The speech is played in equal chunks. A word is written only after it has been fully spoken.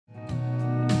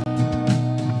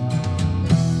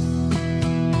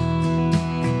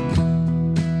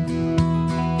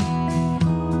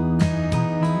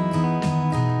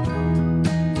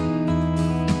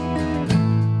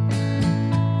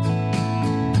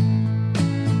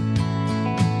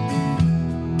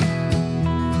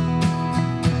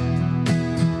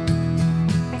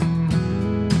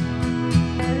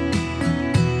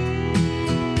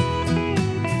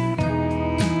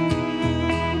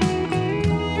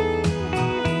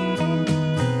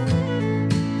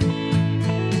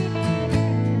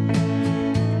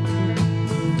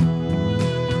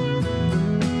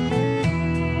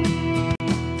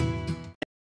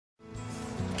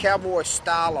cowboy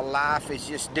style of life is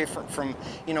just different from,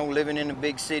 you know, living in a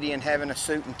big city and having a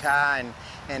suit and tie,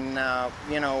 and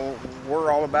you know,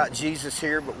 we're all about Jesus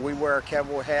here, but we wear our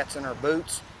cowboy hats and our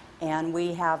boots. And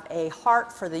we have a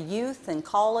heart for the youth and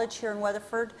college here in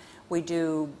Weatherford. We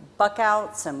do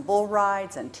buckouts and bull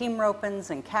rides and team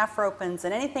ropings and calf ropings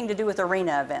and anything to do with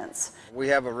arena events. We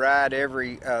have a ride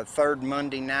every third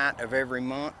Monday night of every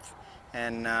month,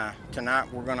 and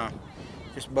tonight we're gonna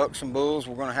just buck some bulls.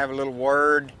 We're gonna have a little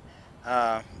word.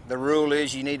 The rule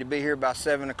is you need to be here by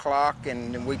 7 o'clock,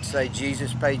 and then we'd say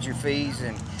Jesus paid your fees,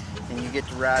 and you get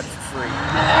to ride for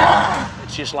free.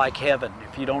 It's just like heaven.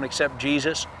 If you don't accept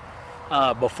Jesus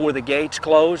before the gates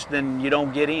close, then you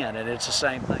don't get in, and it's the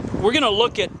same thing. We're going to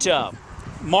look at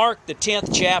Mark, the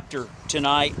 10th chapter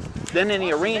tonight. Then in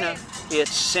the arena,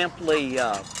 it's simply,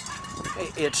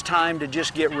 it's time to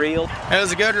just get real. It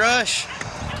was a good rush.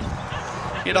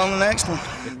 Get on the next one.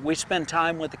 We spend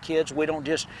time with the kids. We don't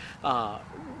just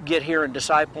get here and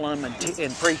disciple them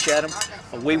and preach at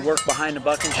them. We work behind the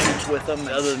bucking chutes with them.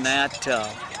 Other than that,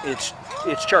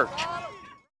 it's church.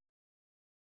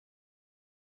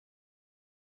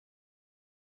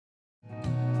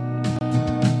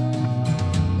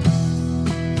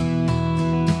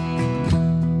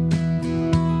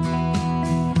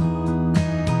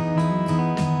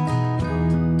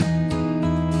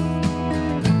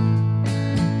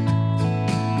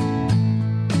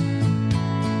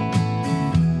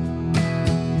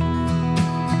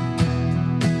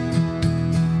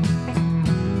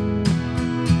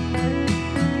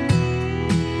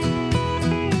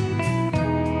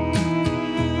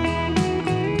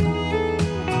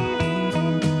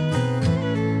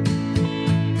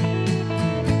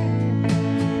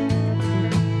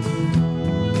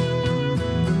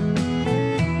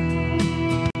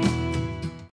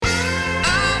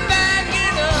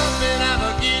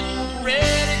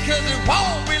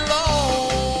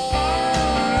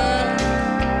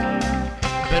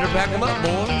 Pack them up,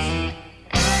 boys.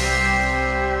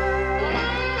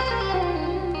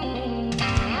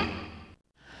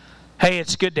 Hey,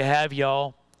 it's good to have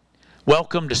y'all.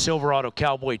 Welcome to Silverado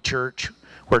Cowboy Church,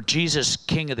 where Jesus,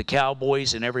 King of the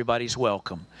Cowboys, and everybody's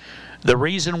welcome. The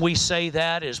reason we say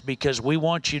that is because we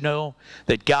want you to know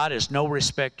that God is no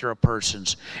respecter of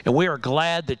persons. And we are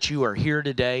glad that you are here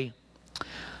today.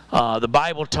 The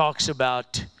Bible talks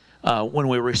about when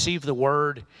we receive the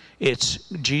Word,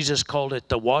 Jesus called it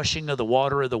the washing of the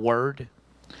water of the Word.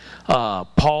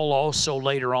 Paul also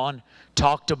later on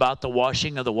talked about the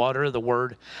washing of the water of the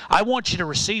Word. I want you to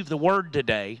receive the Word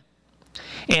today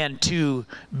and to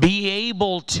be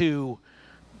able to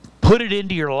put it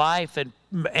into your life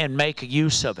and make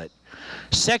use of it.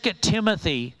 2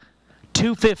 Timothy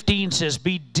 2:15 says,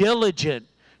 "Be diligent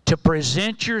to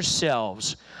present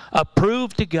yourselves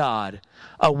approved to God,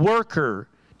 a worker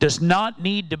does not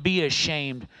need to be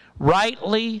ashamed,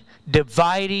 rightly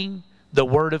dividing the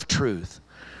word of truth."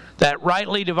 That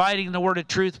rightly dividing the word of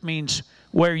truth means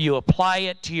where you apply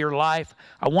it to your life.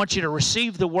 I want you to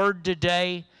receive the word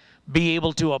today, be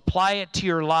able to apply it to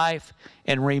your life,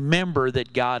 and remember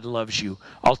that God loves you.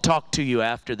 I'll talk to you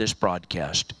after this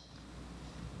broadcast.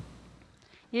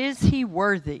 Is he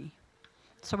worthy?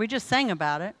 So we just sang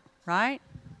about it, right?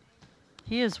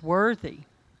 He is worthy.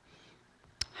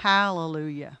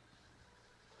 Hallelujah.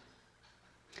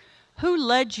 Who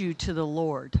led you to the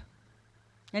Lord?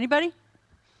 Anybody?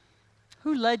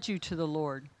 Who led you to the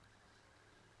Lord?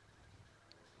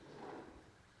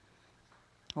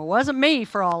 Well, it wasn't me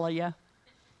for all of you.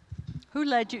 Who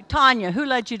led you? Tanya, who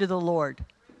led you to the Lord?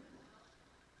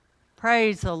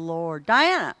 Praise the Lord.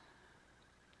 Diana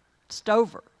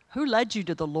Stover, who led you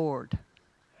to the Lord?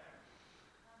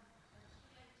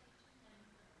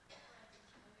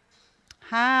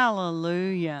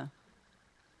 Hallelujah.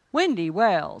 Wendy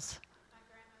Wells.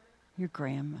 Your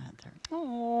grandmother.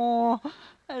 Oh,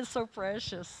 that's so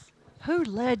precious. Who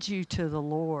led you to the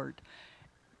Lord?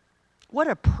 What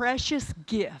a precious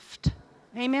gift.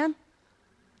 Amen?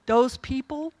 Those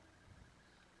people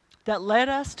that led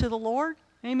us to the Lord,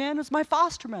 amen, is my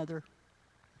foster mother.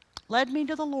 Led me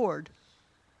to the Lord.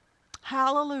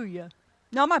 Hallelujah.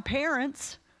 Not my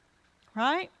parents,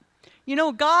 right? You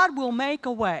know, God will make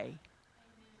a way.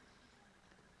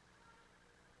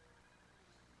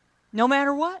 No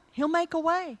matter what, he'll make a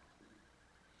way.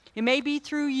 It may be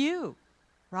through you,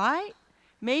 right?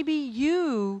 Maybe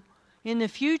you in the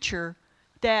future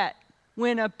that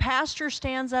when a pastor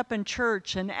stands up in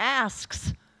church and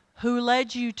asks, who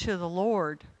led you to the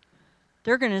Lord?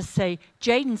 They're going to say,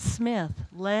 Jaden Smith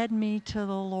led me to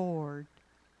the Lord.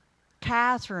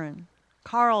 Catherine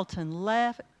Carlton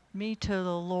led me to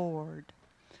the Lord.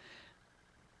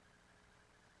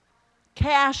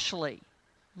 Cashley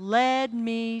led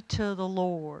me to the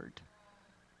Lord.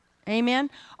 Amen.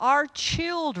 Our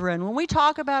children, when we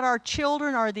talk about our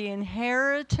children, are the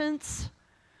inheritance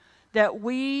that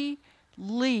we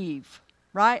leave,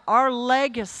 right? Our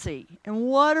legacy. And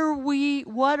what are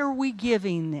we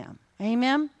giving them?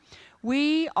 Amen.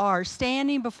 We are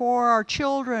standing before our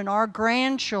children, our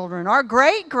grandchildren, our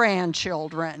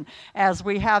great-grandchildren, as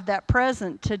we have that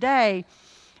present today,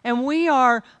 and we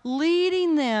are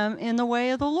leading them in the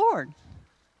way of the Lord.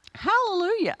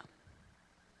 Hallelujah.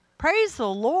 Praise the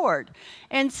Lord.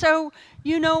 And so,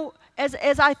 you know,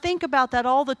 as I think about that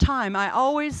all the time, I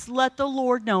always let the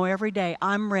Lord know every day,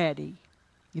 I'm ready.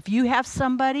 If you have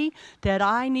somebody that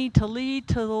I need to lead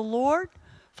to the Lord,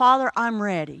 Father, I'm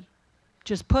ready.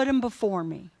 Just put them before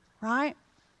me, right?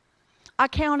 I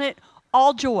count it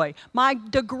all joy.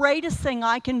 The greatest thing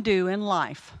I can do in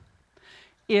life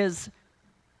is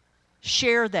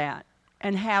share that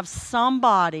and have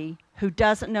somebody who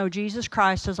doesn't know Jesus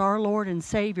Christ as our Lord and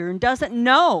Savior and doesn't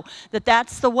know that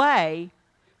that's the way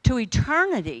to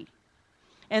eternity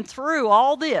and through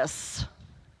all this,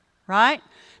 right,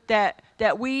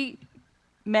 that we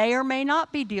may or may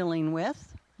not be dealing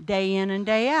with day in and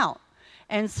day out.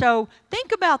 And so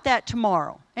think about that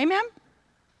tomorrow. Amen?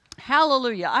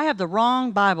 Hallelujah. I have the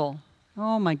wrong Bible.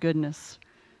 Oh, my goodness.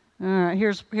 All right,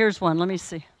 here's one. Let me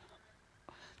see.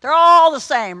 They're all the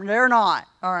same. They're not.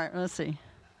 All right, let's see.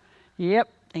 Yep.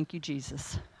 Thank you,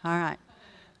 Jesus. All right.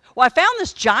 Well, I found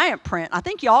this giant print. I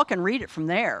think y'all can read it from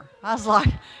there. I was like,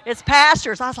 it's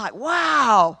pastors. I was like,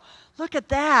 wow, look at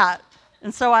that.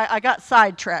 And so I got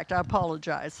sidetracked. I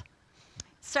apologize.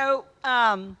 So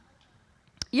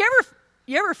you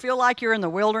ever feel like you're in the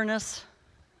wilderness?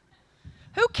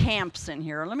 Who camps in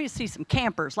here? Let me see some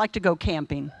campers. Like to go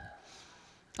camping.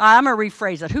 I'm going to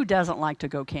rephrase it. Who doesn't like to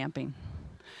go camping?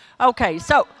 Okay,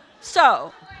 so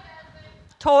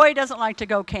Toy doesn't like to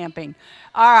go camping.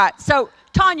 All right, so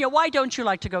Tanya, why don't you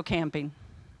like to go camping?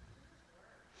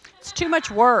 It's too much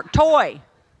work. Toy.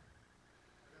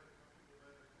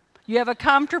 You have a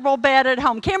comfortable bed at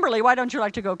home. Kimberly, why don't you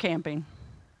like to go camping?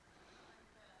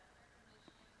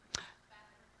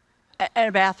 And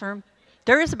a bathroom.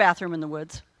 There is a bathroom in the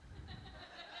woods.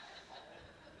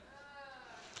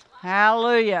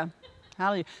 Hallelujah.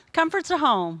 Hallelujah. Comforts of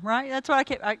home, right? That's what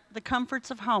the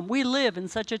comforts of home. We live in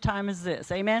such a time as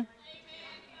this. Amen?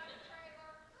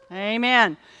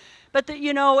 Amen. But,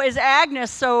 you know, as Agnes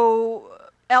so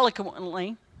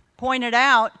eloquently pointed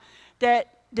out, that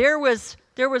there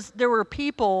were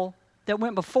people that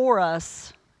went before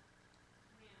us,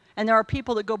 and there are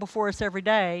people that go before us every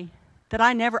day that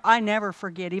I never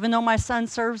forget. Even though my son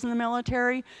serves in the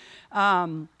military,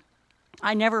 I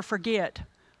never forget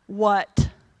what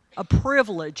a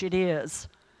privilege it is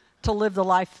to live the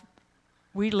life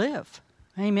we live.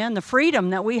 Amen. The freedom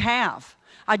that we have.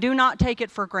 I do not take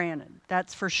it for granted.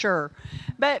 That's for sure.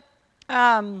 But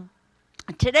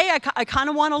today I kind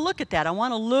of want to look at that. I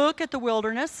want to look at the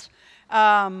wilderness.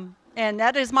 And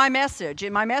that is my message.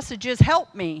 And my message is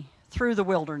help me through the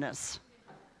wilderness.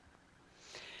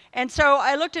 And so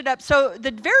I looked it up. So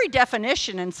the very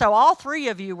definition, and so all three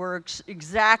of you were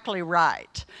exactly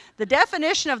right. The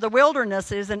definition of the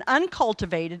wilderness is an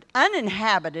uncultivated,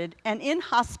 uninhabited, and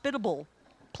inhospitable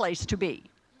place to be.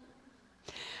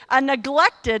 A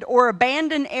neglected or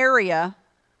abandoned area,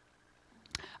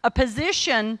 a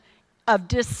position of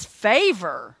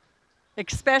disfavor,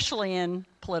 especially in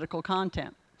political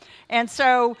content. And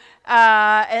so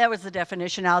that was the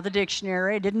definition out of the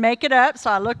dictionary. I didn't make it up, so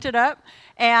I looked it up.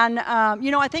 And,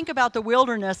 you know, I think about the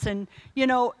wilderness. And, you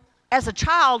know, as a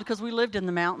child, because we lived in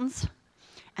the mountains,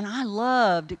 and I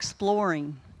loved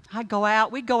exploring. We'd go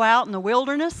out in the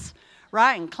wilderness,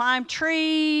 right, and climb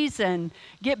trees and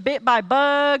get bit by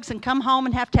bugs and come home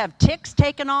and have to have ticks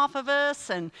taken off of us.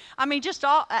 And, I mean, just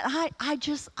all,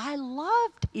 I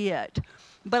loved it.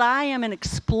 But I am an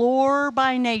explorer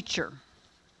by nature.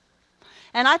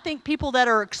 And I think people that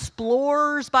are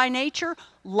explorers by nature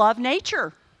love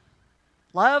nature.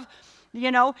 Love,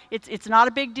 you know, it's not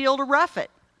a big deal to rough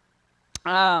it.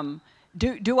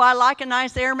 Do I like a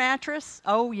nice air mattress?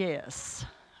 Oh, yes,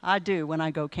 I do when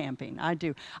I go camping. I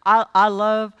do. I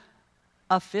love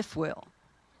a fifth wheel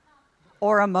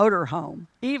or a motorhome,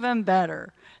 even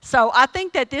better. So I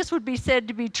think that this would be said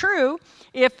to be true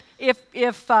if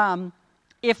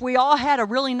we all had a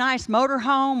really nice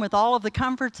motorhome with all of the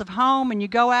comforts of home, and you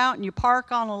go out and you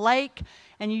park on a lake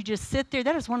and you just sit there.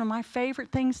 That is one of my favorite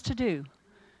things to do,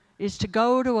 is to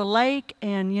go to a lake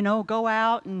and, you know, go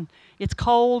out and it's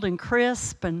cold and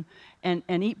crisp and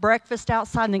eat breakfast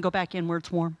outside and then go back in where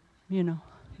it's warm, you know.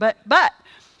 But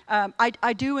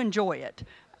I do enjoy it.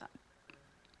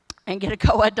 And get a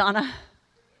co-ed, Donna?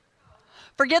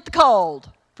 Forget the cold.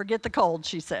 Forget the cold,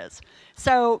 she says.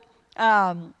 So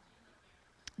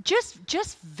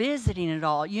just visiting it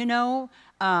all. You know,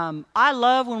 I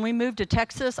love when we moved to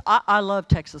Texas, I love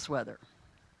Texas weather.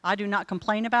 I do not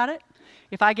complain about it.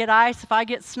 If I get ice, if I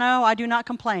get snow, I do not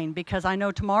complain because I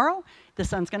know tomorrow the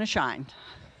sun's going to shine.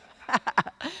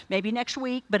 Maybe next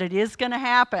week, but it is going to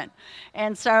happen.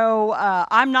 And so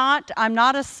I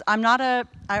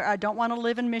don't want to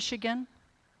live in Michigan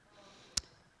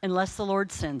unless the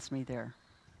Lord sends me there.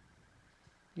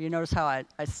 You notice how I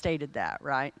stated that,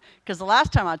 right? Because the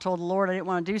last time I told the Lord I didn't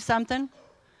want to do something,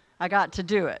 I got to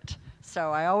do it.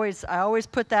 So I always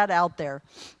put that out there.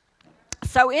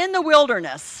 So in the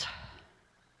wilderness.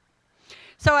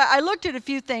 So I looked at a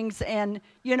few things, and,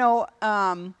 you know,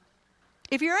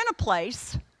 if you're in a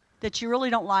place that you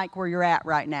really don't like where you're at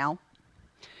right now,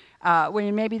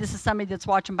 when maybe this is somebody that's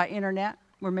watching by internet,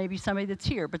 or maybe somebody that's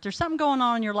here, but there's something going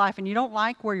on in your life and you don't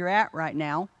like where you're at right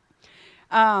now,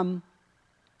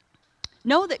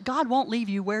 know that God won't leave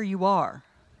you where you are.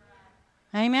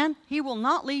 Amen? He will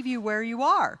not leave you where you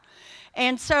are.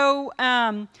 And so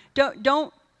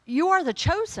you are the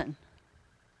chosen.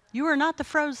 You are not the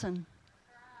frozen.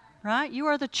 Right? You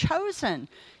are the chosen.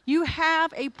 You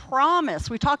have a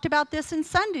promise. We talked about this in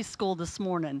Sunday school this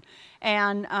morning.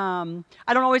 And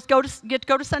I don't always get to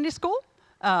go to Sunday school.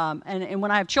 And when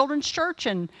I have children's church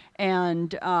and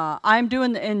I'm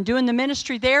doing the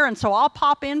ministry there, and so I'll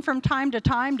pop in from time to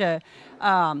time to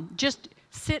just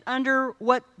sit under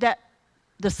what the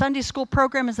Sunday school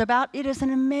program is about. It is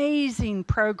an amazing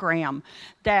program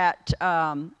that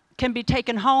can be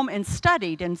taken home and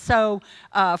studied. And so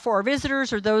for our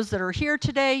visitors or those that are here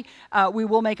today, we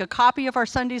will make a copy of our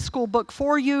Sunday school book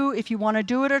for you. If you want to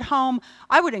do it at home,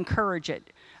 I would encourage it.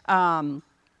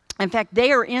 In fact,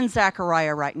 they are in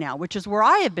Zechariah right now, which is where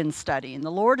I have been studying.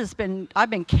 I've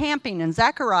been camping in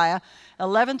Zechariah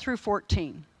 11 through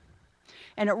 14.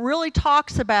 And it really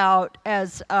talks about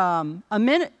as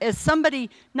somebody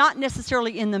not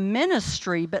necessarily in the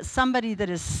ministry, but somebody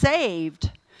that is saved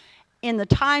in the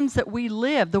times that we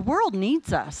live. The world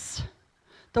needs us.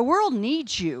 The world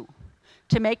needs you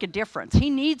to make a difference.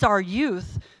 He needs our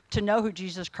youth to know who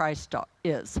Jesus Christ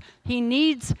is. He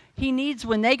needs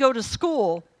when they go to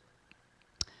school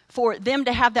for them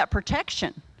to have that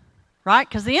protection, right?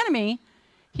 Because the enemy,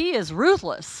 he is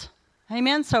ruthless.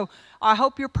 Amen? So I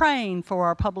hope you're praying for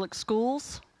our public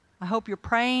schools. I hope you're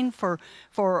praying for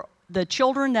the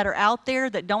children that are out there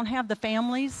that don't have the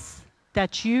families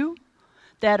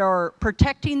that are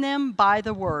protecting them by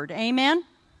the word. Amen?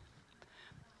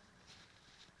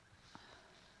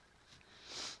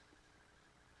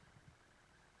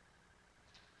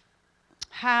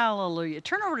 Hallelujah.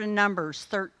 Turn over to Numbers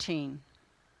 13.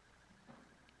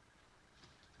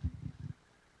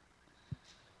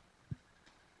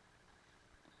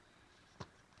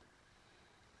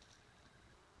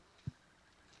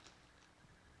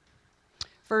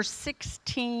 Verse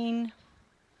 16,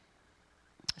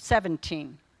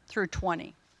 17 through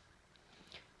 20.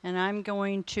 And I'm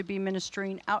going to be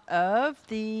ministering out of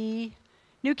the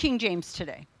New King James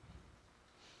today.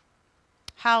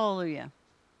 Hallelujah.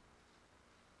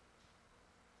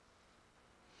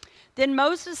 Then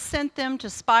Moses sent them to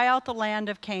spy out the land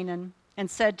of Canaan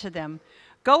and said to them,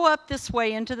 "Go up this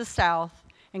way into the south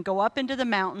and go up into the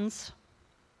mountains,"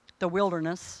 the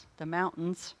wilderness, the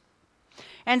mountains,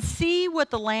 "and see what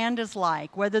the land is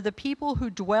like, whether the people who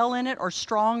dwell in it are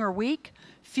strong or weak,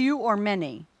 few or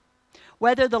many,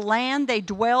 whether the land they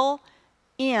dwell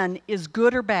in is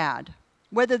good or bad,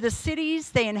 whether the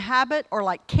cities they inhabit are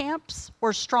like camps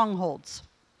or strongholds,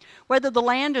 whether the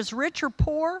land is rich or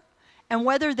poor, and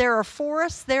whether there are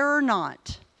forests there or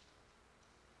not."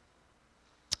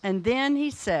 And then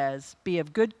he says, "Be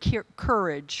of good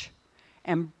courage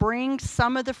and bring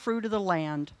some of the fruit of the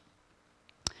land."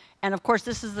 And of course,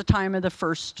 this is the time of the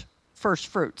first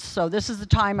fruits. So this is the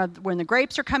time of when the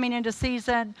grapes are coming into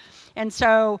season. And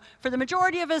so for the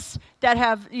majority of us that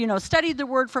have, studied the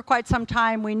word for quite some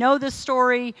time, we know this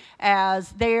story as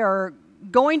they are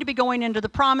going to be going into the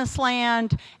promised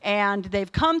land, and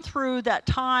they've come through that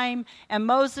time. And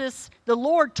the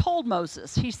Lord told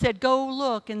Moses, he said, "Go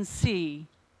look and see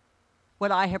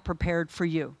what I have prepared for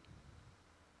you."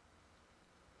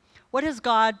 What has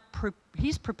God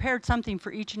He's prepared something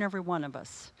for each and every one of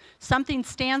us. Something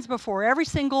stands before every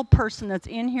single person that's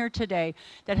in here today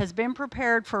that has been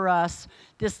prepared for us,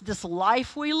 this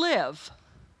life we live.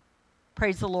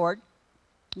 Praise the Lord.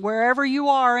 Wherever you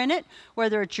are in it,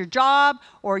 whether it's your job,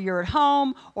 or you're at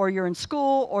home, or you're in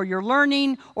school, or you're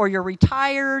learning, or you're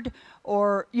retired,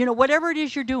 or, you know, whatever it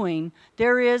is you're doing,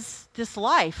 there is this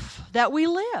life that we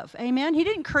live. Amen? He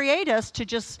didn't create us to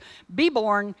just be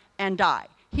born and die.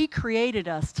 He created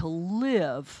us to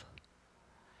live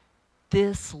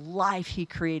this life he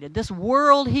created, this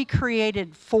world he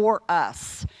created for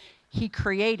us. He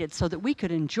created so that we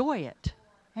could enjoy it.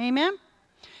 Amen?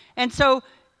 And so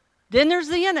then there's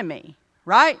the enemy,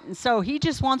 right? And so he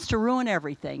just wants to ruin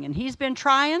everything. And he's been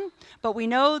trying, but we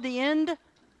know the end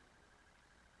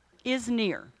is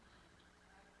near.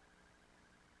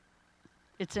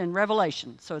 It's in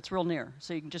Revelation, so it's real near.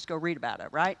 So you can just go read about it,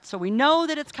 right? So we know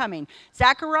that it's coming.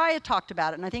 Zechariah talked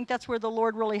about it, and I think that's where the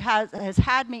Lord really has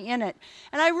had me in it.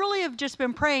 And I really have just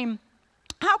been praying,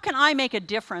 how can I make a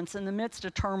difference in the midst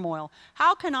of turmoil?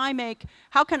 How can I make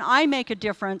a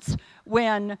difference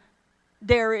when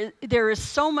there is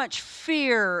so much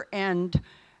fear and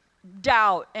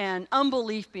doubt and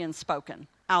unbelief being spoken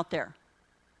out there?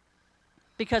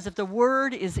 Because if the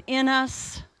word is in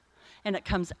us and it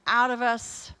comes out of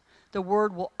us, the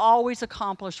word will always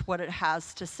accomplish what it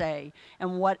has to say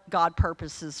and what God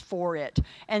purposes for it.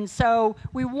 And so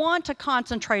we want to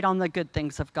concentrate on the good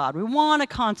things of God. We want to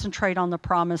concentrate on the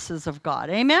promises of God.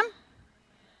 Amen?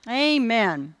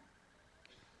 Amen.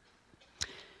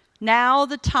 Now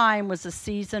the time was the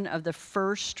season of the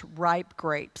first ripe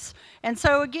grapes. And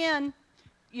so again,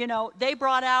 you know, they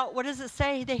brought out, what does it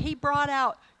say? He brought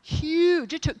out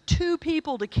huge, it took 2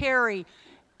 people to carry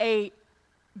a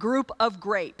group of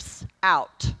grapes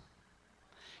out.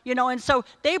 You know, and so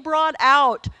they brought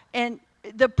out, and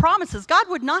the promises, God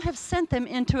would not have sent them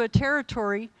into a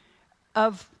territory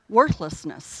of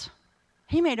worthlessness.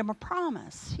 He made them a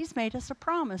promise. He's made us a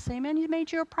promise. Amen? He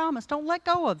made you a promise. Don't let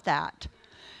go of that.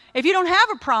 If you don't have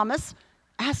a promise,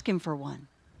 ask him for one.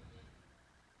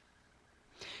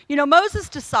 You know, Moses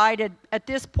decided at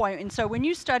this point, and so when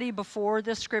you study before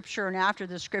this scripture and after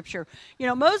this scripture, you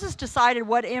know, Moses decided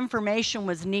what information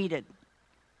was needed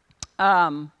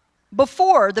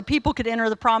before the people could enter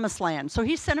the promised land. So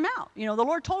he sent them out. You know, the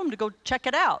Lord told him to go check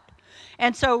it out.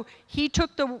 And so he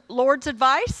took the Lord's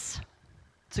advice.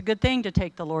 It's a good thing to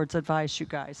take the Lord's advice, you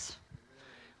guys.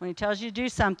 When he tells you to do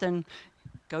something,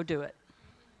 go do it.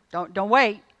 Don't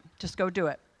wait. Just go do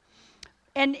it.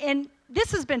 And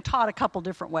this has been taught a couple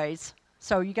different ways.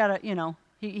 So you got to, you know,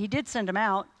 he did send them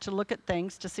out to look at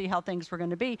things, to see how things were going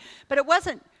to be. But it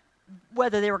wasn't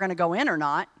whether they were going to go in or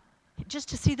not, just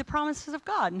to see the promises of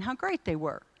God and how great they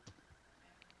were.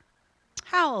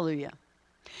 Hallelujah.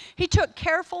 He took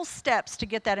careful steps to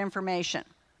get that information.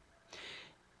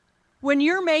 When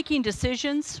you're making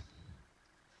decisions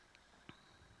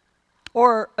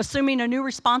or assuming a new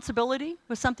responsibility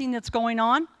with something that's going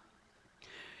on,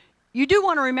 you do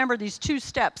want to remember these 2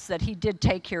 steps that he did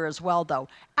take here as well, though.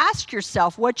 Ask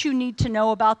yourself what you need to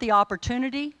know about the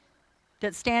opportunity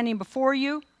that's standing before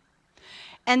you,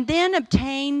 and then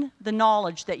obtain the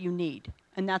knowledge that you need.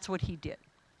 And that's what he did.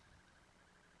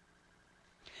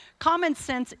 Common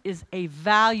sense is a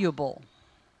valuable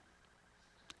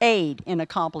aid in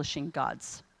accomplishing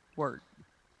God's word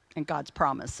and God's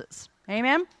promises.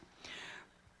 Amen?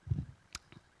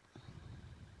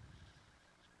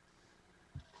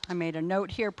 I made a note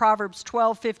here. Proverbs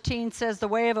 12:15 says, the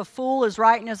way of a fool is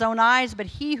right in his own eyes, but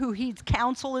he who heeds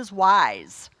counsel is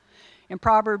wise. In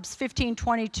Proverbs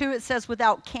 15:22, it says,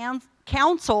 without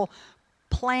counsel,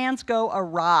 plans go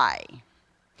awry.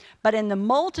 But in the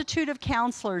multitude of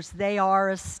counselors, they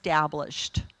are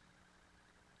established.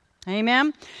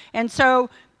 Amen? And so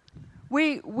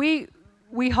we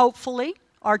hopefully,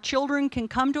 our children can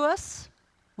come to us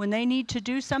when they need to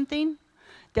do something,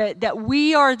 that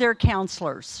we are their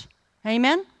counselors.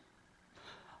 Amen?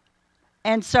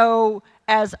 And so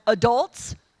as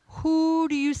adults, who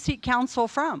do you seek counsel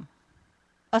from?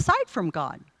 Aside from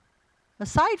God.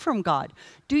 Aside from God.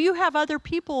 Do you have other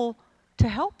people to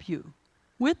help you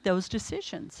with those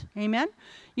decisions? Amen?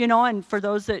 You know, and for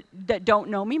those that don't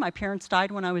know me, my parents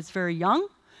died when I was very young.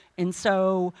 And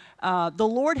so the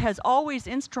Lord has always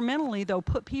instrumentally, though,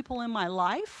 put people in my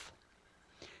life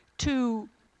to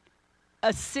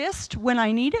assist when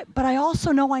I need it, but I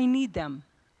also know I need them.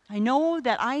 I know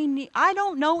that I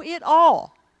don't know it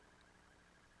all.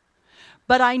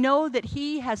 But I know that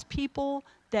he has people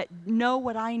that know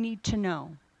what I need to know.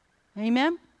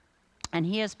 Amen? And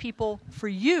he has people for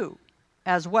you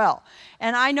as well.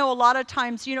 And I know a lot of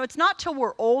times, you know, it's not till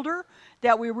we're older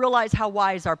that we realize how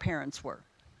wise our parents were.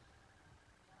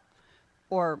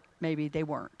 Or maybe they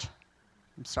weren't.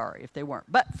 I'm sorry if they weren't.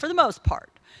 But for the most part,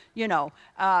 you know.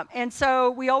 And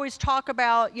so we always talk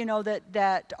about, you know,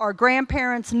 that our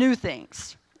grandparents knew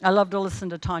things. I love to listen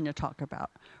to Tanya talk about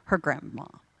her grandma.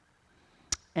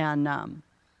 And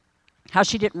how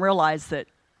she didn't realize that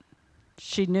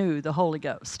she knew the Holy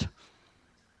Ghost,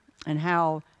 and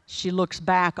how she looks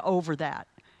back over that,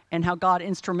 and how God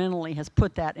instrumentally has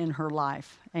put that in her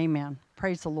life. Amen.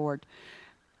 Praise the Lord.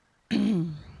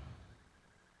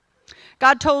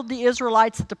 God told the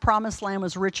Israelites that the promised land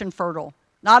was rich and fertile.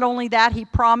 Not only that, he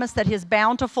promised that his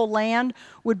bountiful land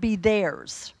would be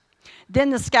theirs. Then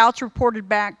the scouts reported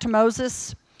back to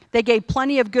Moses. They gave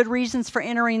plenty of good reasons for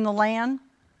entering the land,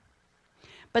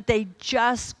 but they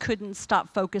just couldn't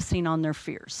stop focusing on their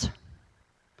fears.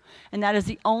 And that is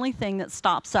the only thing that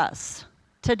stops us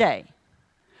today,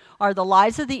 are the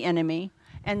lies of the enemy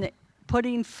and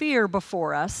putting fear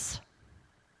before us.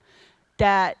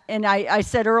 And I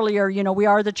said earlier, we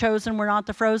are the chosen, we're not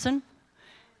the frozen.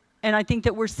 And I think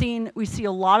that we see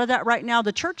a lot of that right now.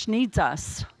 The church needs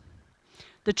us.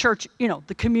 The church,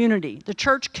 the community. The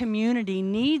church community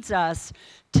needs us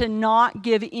to not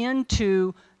give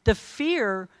into the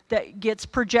fear that gets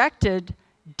projected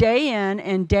day in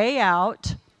and day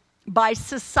out by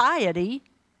society.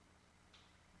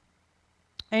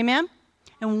 Amen?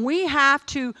 And you have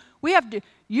to,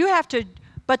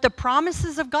 but the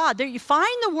promises of God, there you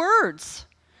find the words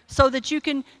so that you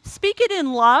can speak it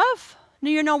in love.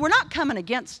 We're not coming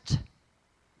against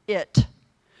it.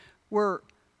 We're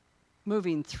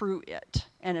moving through it,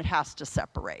 and it has to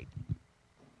separate.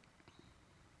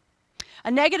 A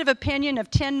negative opinion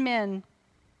of 10 men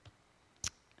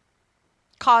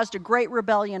caused a great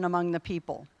rebellion among the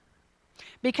people,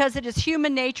 because it is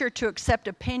human nature to accept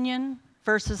opinion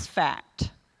versus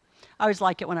fact. I always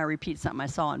like it when I repeat something I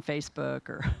saw on Facebook,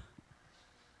 or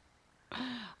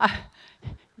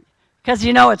because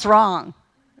it's wrong.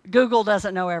 Google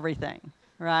doesn't know everything,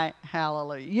 right?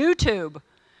 Hallelujah. YouTube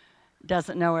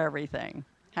doesn't know everything.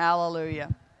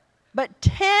 Hallelujah. But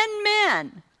 10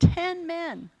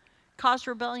 men caused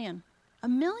rebellion.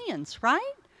 Millions,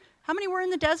 right? How many were in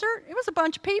the desert? It was a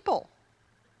bunch of people.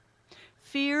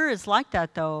 Fear is like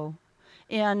that, though.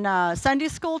 In Sunday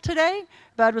school today,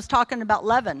 Bud was talking about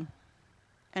leaven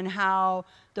and how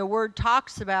the word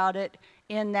talks about it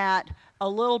in that a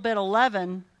little bit of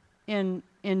leaven in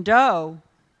dough,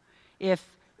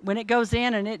 when it goes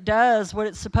in and it does what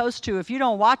it's supposed to, if you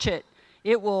don't watch it,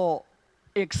 it will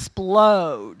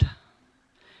explode.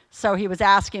 So he was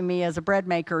asking me as a bread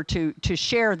maker to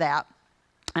share that.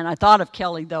 And I thought of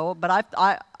Kelly, though, but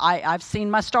I've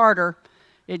seen my starter.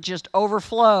 It just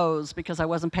overflows because I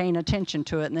wasn't paying attention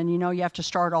to it. And then you have to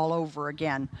start all over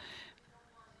again.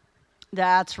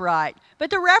 That's right. But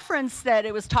the reference that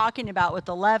it was talking about with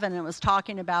the leaven, it was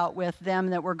talking about with them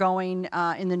that were going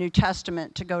in the New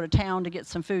Testament to go to town to get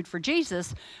some food for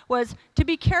Jesus, was to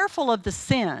be careful of the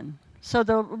sin. So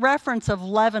the reference of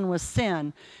leaven was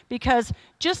sin, because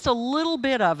just a little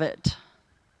bit of it,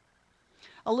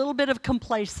 a little bit of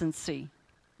complacency.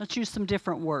 Let's use some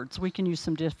different words. We can use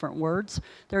some different words.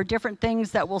 There are different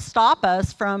things that will stop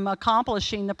us from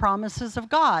accomplishing the promises of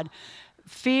God.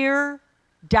 Fear,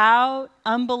 doubt,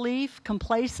 unbelief,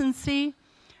 complacency,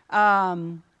 not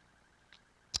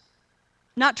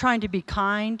trying to be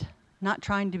kind, not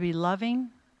trying to be loving,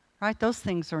 right? Those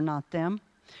things are not them.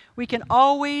 We can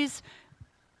always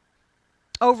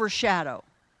overshadow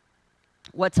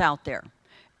what's out there.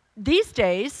 These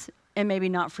days, and maybe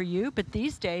not for you, but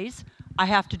these days, I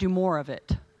have to do more of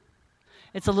it.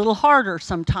 It's a little harder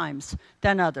sometimes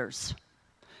than others.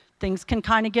 Things can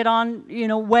kind of get on,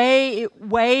 it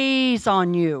weighs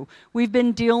on you. We've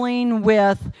been dealing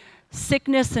with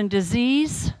sickness and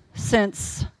disease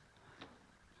since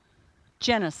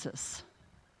Genesis,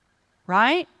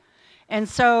 right? And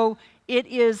so it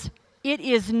is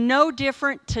no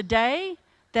different today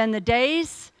than the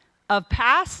days of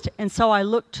past, and so I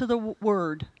look to the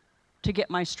Word to get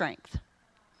my strength,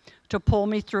 to pull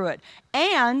me through it,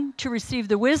 and to receive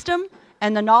the wisdom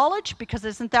and the knowledge, because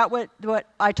isn't that what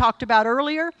I talked about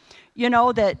earlier?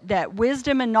 That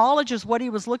wisdom and knowledge is what he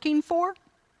was looking for.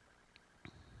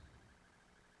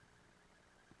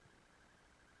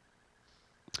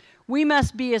 We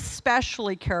must be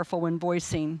especially careful when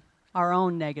voicing our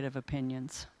own negative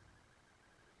opinions.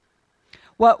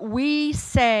 What we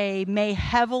say may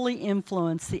heavily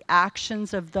influence the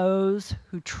actions of those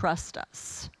who trust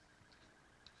us.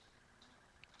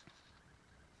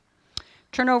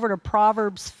 Turn over to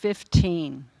Proverbs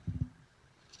 15.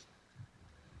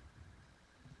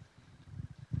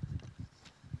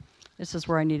 This is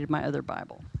where I needed my other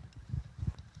Bible.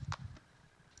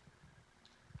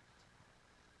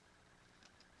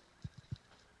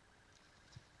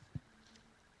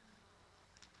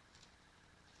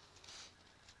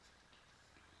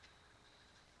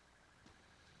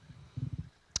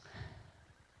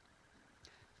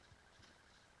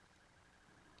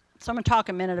 So I'm going to talk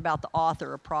a minute about the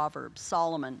author of Proverbs.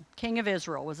 Solomon, king of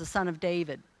Israel, was the son of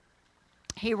David.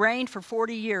 He reigned for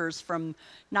 40 years from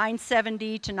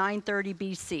 970 to 930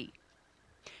 BC,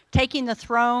 taking the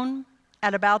throne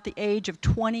at about the age of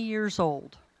 20 years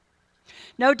old.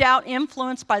 No doubt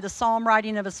influenced by the psalm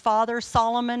writing of his father,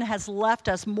 Solomon has left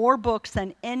us more books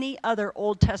than any other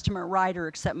Old Testament writer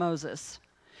except Moses.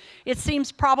 It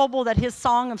seems probable that his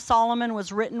Song of Solomon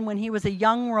was written when he was a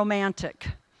young romantic,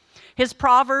 his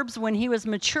Proverbs when he was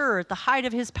mature at the height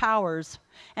of his powers,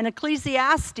 and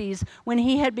Ecclesiastes when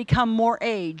he had become more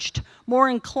aged, more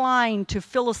inclined to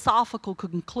philosophical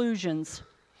conclusions,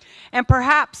 and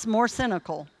perhaps more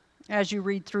cynical as you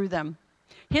read through them.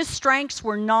 His strengths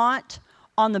were not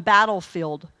on the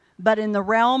battlefield, but in the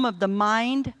realm of the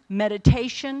mind,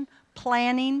 meditation,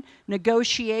 planning,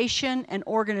 negotiation, and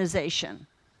organization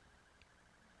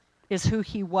is who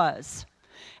he was.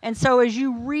 And so as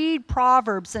you read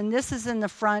Proverbs, and this is in the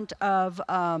front of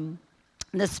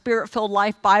the Spirit-Filled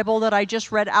Life Bible that I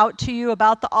just read out to you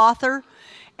about the author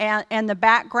and the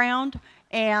background,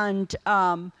 and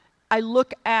I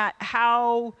look at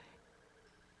how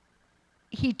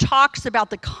he talks about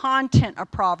the content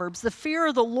of Proverbs. The fear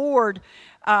of the Lord,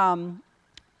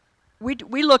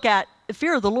 we look at the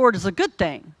fear of the Lord is a good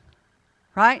thing,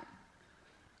 right?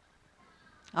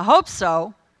 I hope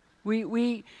so.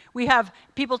 We have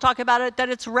people talk about it that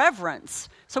it's reverence.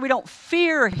 So we don't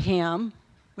fear him.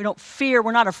 We're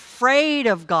not afraid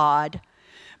of God.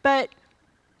 But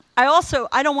I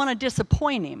don't want to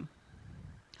disappoint him.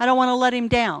 I don't want to let him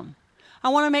down. I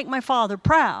want to make my Father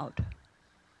proud.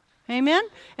 Amen?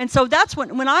 And so that's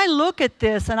when I look at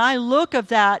this and I look at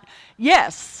that,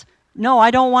 yes, no, I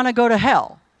don't want to go to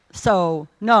hell. So,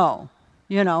 no,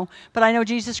 but I know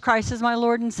Jesus Christ is my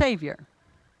Lord and Savior.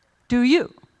 Do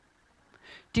you?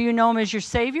 Do you know him as your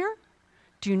Savior?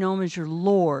 Do you know him as your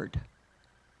Lord?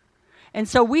 And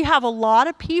so we have a lot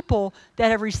of people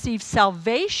that have received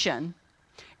salvation.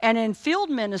 And in field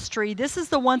ministry, this is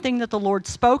the one thing that the Lord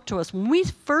spoke to us. When we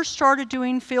first started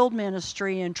doing field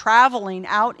ministry and traveling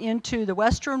out into the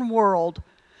Western world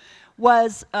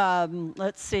was,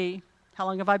 let's see, how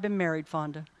long have I been married,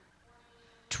 Fonda?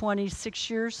 26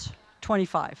 years?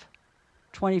 25.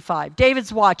 25.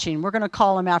 David's watching. We're going to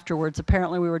call him afterwards.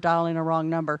 Apparently we were dialing a wrong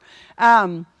number.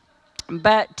 The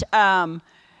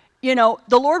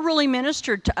Lord really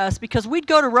ministered to us because we'd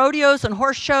go to rodeos and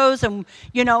horse shows and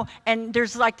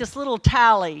there's like this little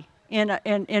tally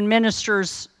in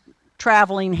ministers'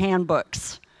 traveling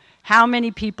handbooks. How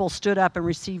many people stood up and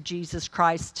received Jesus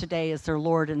Christ today as their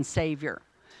Lord and Savior?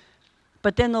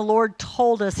 But then the Lord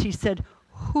told us, he said,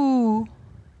 who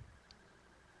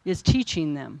is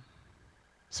teaching them?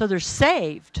 So they're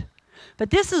saved. But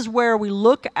this is where we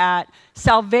look at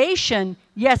salvation.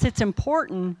 Yes, it's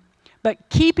important, but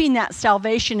keeping that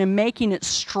salvation and making it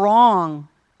strong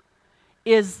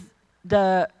is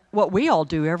what we all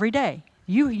do every day.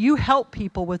 You help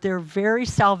people with their very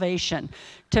salvation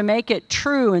to make it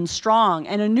true and strong.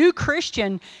 And a new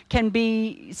Christian can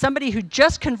be somebody who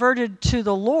just converted to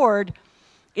the Lord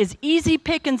is easy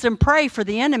pickings and prey for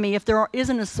the enemy if there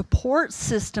isn't a support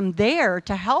system there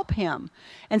to help him.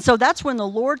 And so that's when the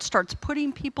Lord starts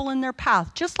putting people in their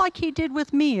path, just like he did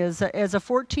with me as a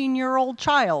 14-year-old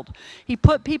child. He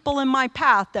put people in my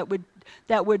path that would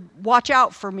watch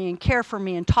out for me and care for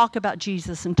me and talk about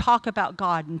Jesus and talk about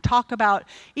God and talk about,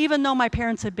 even though my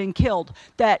parents had been killed,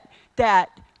 that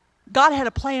God had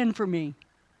a plan for me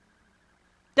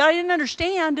that I didn't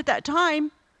understand at that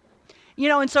time.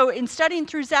 And so in studying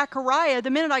through Zechariah, the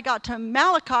minute I got to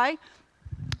Malachi,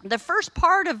 the first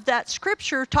part of that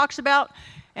scripture talks about,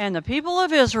 and the people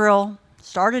of Israel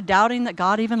started doubting that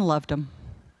God even loved them.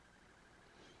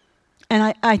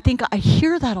 And I think I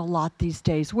hear that a lot these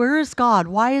days. Where is God?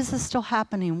 Why is this still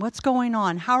happening? What's going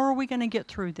on? How are we going to get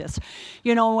through this?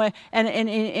 And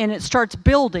it starts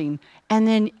building. And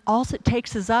then all it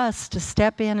takes is us to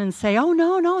step in and say, oh,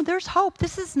 no, there's hope.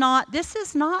 This is not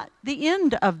the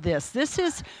end of this. This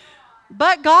is,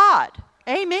 but God.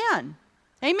 Amen.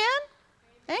 Amen?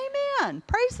 Amen.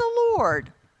 Praise the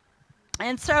Lord.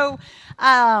 And so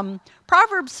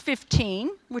Proverbs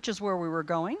 15, which is where we were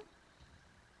going.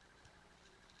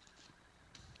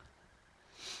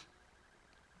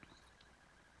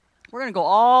 We're going to go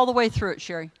all the way through it,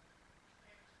 Sherry.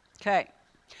 Okay.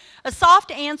 A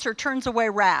soft answer turns away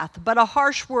wrath, but a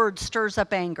harsh word stirs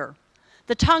up anger.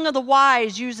 The tongue of the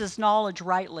wise uses knowledge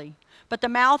rightly, but the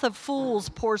mouth of fools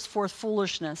pours forth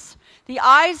foolishness. The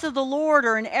eyes of the Lord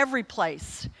are in every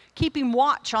place, keeping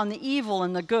watch on the evil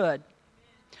and the good.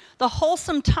 The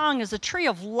wholesome tongue is a tree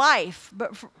of life,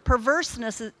 but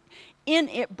perverseness in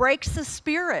it breaks the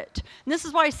spirit. And this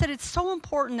is why I said it's so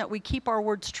important that we keep our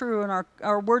words true and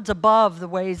our words above the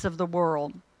ways of the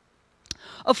world.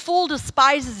 A fool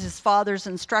despises his father's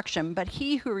instruction, but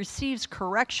he who receives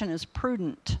correction is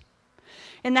prudent.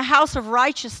 In the house of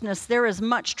righteousness there is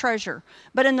much treasure,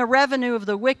 but in the revenue of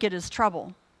the wicked is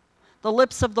trouble. The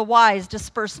lips of the wise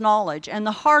disperse knowledge, and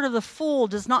the heart of the fool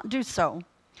does not do so.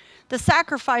 The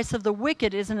sacrifice of the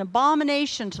wicked is an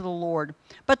abomination to the Lord,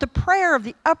 but the prayer of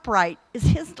the upright is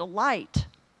his delight.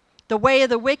 The way of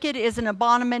the wicked is an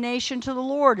abomination to the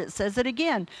Lord. It says it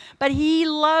again. But he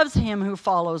loves him who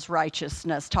follows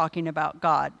righteousness, talking about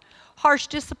God. Harsh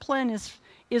discipline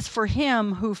is for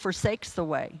him who forsakes the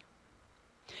way.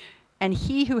 And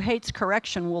he who hates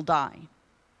correction will die.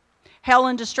 Hell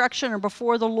and destruction are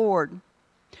before the Lord.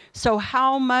 So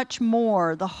how much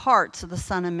more the hearts of the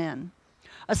Son of Men?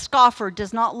 A scoffer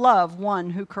does not love one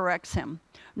who corrects him,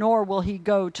 nor will he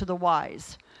go to the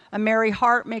wise. A merry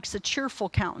heart makes a cheerful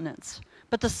countenance,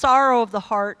 but the sorrow of the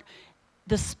heart,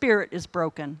 the spirit is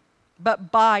broken.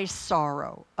 But by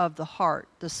sorrow of the heart,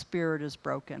 the spirit is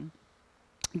broken.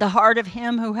 The heart of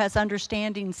him who has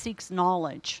understanding seeks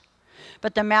knowledge,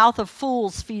 but the mouth of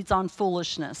fools feeds on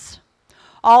foolishness.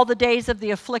 All the days of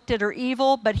the afflicted are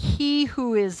evil, but he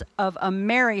who is of a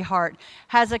merry heart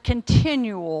has a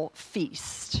continual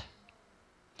feast.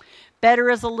 Better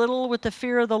is a little with the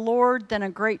fear of the Lord than a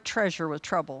great treasure with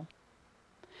trouble.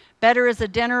 Better is a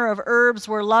dinner of herbs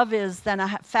where love is than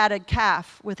a fatted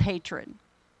calf with hatred.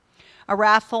 A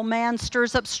wrathful man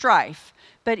stirs up strife,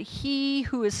 but he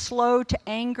who is slow to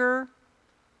anger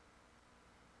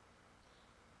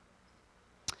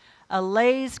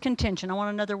allays contention. I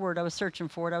want another word. I was searching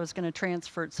for it. I was going to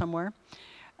transfer it somewhere.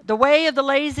 The way of the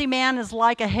lazy man is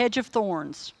like a hedge of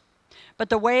thorns, but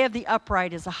the way of the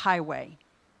upright is a highway.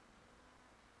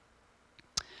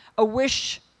 A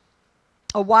wise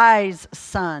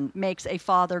son makes a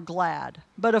father glad,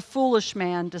 but a foolish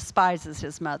man despises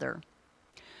his mother.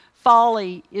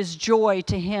 Folly is joy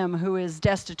to him who is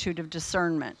destitute of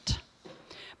discernment,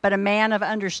 but a man of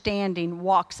understanding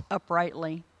walks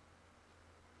uprightly.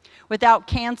 Without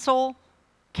counsel,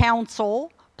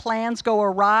 plans go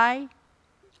awry.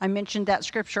 I mentioned that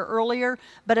scripture earlier,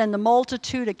 but in the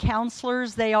multitude of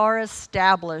counselors, they are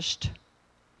established.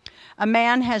 A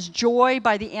man has joy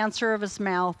by the answer of his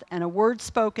mouth, and a word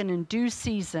spoken in due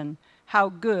season, how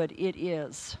good it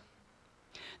is.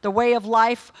 The way of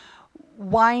life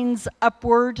winds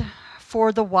upward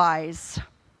for the wise,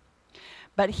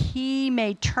 but he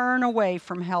may turn away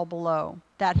from hell below,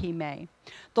 that he may.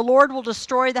 The Lord will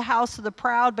destroy the house of the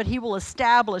proud, but he will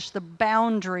establish the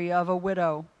boundary of a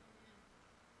widow.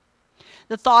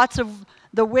 The thoughts of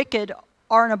the wicked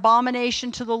are an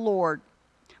abomination to the Lord,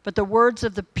 but the words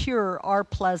of the pure are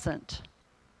pleasant.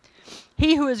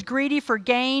 He who is greedy for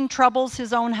gain troubles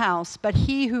his own house, but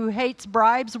he who hates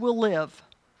bribes will live.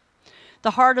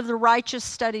 The heart of the righteous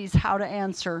studies how to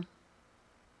answer.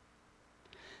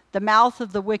 The mouth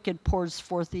of the wicked pours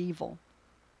forth evil.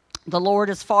 The Lord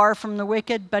is far from the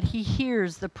wicked, but he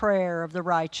hears the prayer of the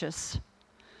righteous.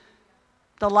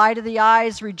 The light of the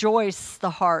eyes rejoices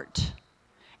the heart,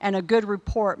 and a good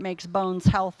report makes bones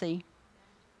healthy.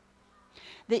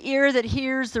 The ear that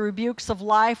hears the rebukes of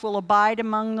life will abide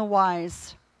among the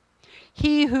wise.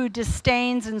 He who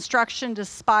disdains instruction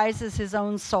despises his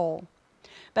own soul,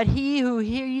 but he who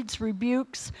heeds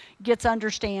rebukes gets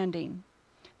understanding.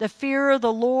 The fear of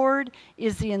the Lord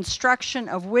is the instruction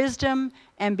of wisdom,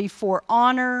 and before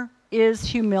honor is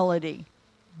humility.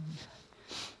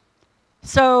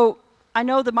 So I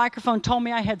know the microphone told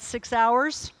me I had 6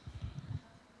 hours.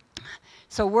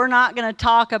 So we're not going to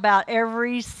talk about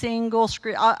every single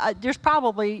script. There's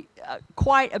probably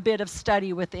quite a bit of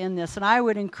study within this, and I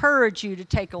would encourage you to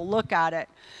take a look at it.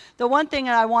 The one thing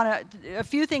that a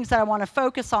few things that I want to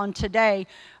focus on today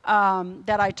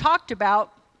that I talked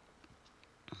about,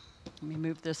 let me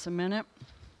move this a minute,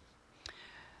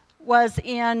 was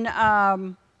in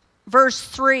verse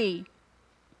 3.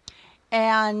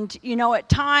 And, you know, at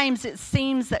times it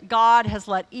seems that God has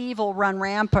let evil run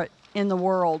rampant in the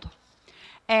world.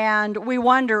 And we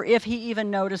wonder if he even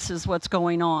notices what's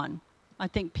going on. I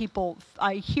think when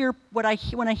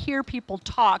I hear people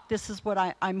talk, this is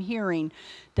what I'm hearing.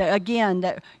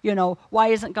 That, you know, why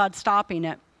isn't God stopping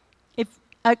it? If,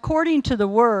 according to the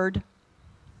word,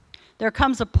 there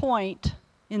comes a point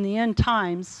in the end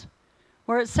times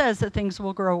where it says that things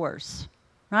will grow worse,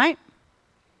 right?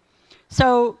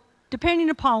 So,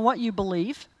 depending upon what you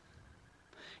believe,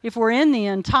 if we're in the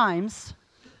end times,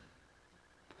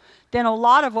 then a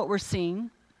lot of what we're seeing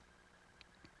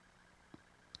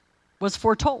was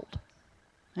foretold.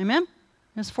 Amen?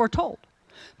 It's foretold.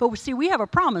 But see, we have a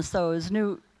promise, though,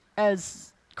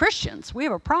 as Christians. We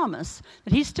have a promise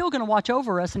that he's still going to watch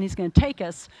over us, and he's going to take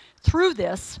us through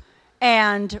this,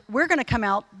 and we're going to come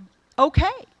out okay.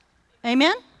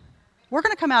 Amen? We're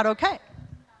going to come out okay.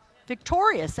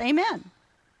 Victorious. Amen.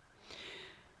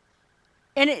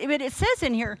 And it says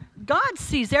in here, God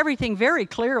sees everything very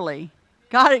clearly.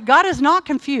 God is not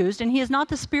confused, and he is not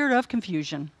the spirit of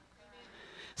confusion.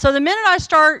 So the minute I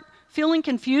start feeling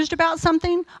confused about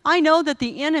something, I know that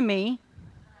the enemy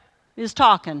is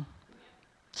talking.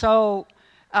 So,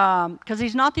 because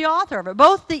he's not the author of it.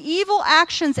 Both the evil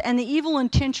actions and the evil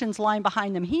intentions lying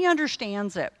behind them, he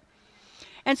understands it.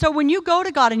 And so when you go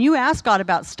to God and you ask God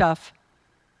about stuff,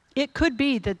 it could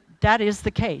be that that is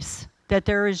the case, that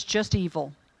there is just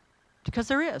evil. Because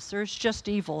there's just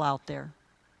evil out there.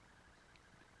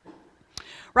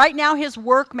 Right now, his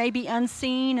work may be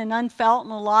unseen and unfelt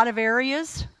in a lot of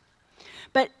areas,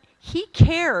 but he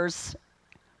cares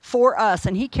for us,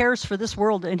 and he cares for this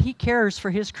world, and he cares for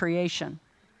his creation.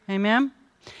 Amen?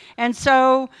 And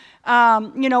so,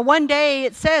 one day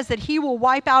it says that he will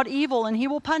wipe out evil and he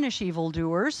will punish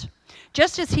evildoers,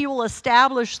 just as he will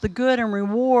establish the good and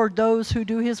reward those who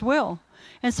do his will.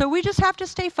 And so we just have to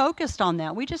stay focused on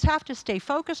that. We just have to stay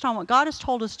focused on what God has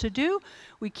told us to do.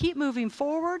 We keep moving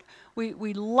forward.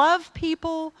 We love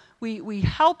people. We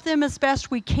help them as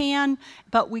best we can,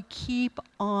 but we keep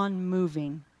on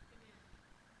moving.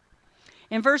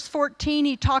 In verse 14,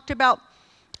 he talked about,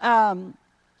 and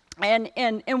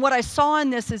what I saw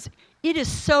in this is, it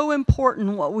is so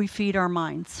important what we feed our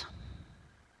minds.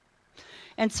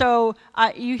 And so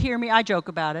you hear me, I joke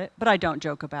about it, but I don't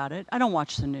joke about it. I don't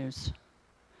watch the news.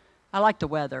 I like the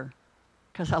weather,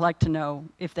 because I like to know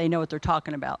if they know what they're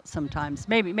talking about sometimes.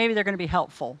 Maybe they're going to be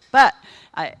helpful, but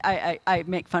I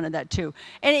make fun of that too.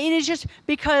 And it's just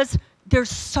because there's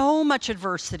so much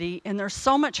adversity, and there's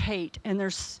so much hate, and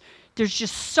there's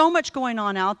just so much going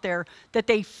on out there that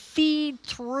they feed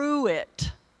through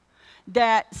it.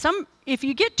 That if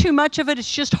you get too much of it, it's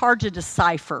just hard to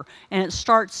decipher, and it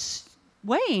starts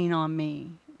weighing on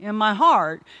me in my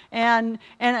heart. And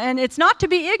it's not to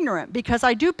be ignorant, because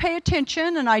I do pay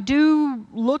attention, and I do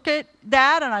look at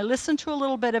that, and I listen to a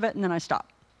little bit of it, and then I stop.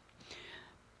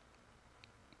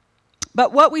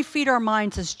 But what we feed our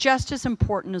minds is just as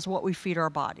important as what we feed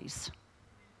our bodies.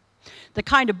 The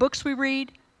kind of books we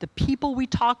read, the people we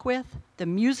talk with, the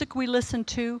music we listen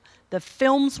to, the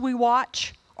films we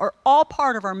watch, are all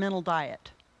part of our mental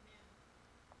diet.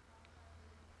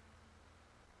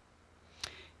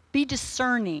 Be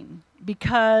discerning,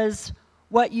 because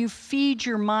what you feed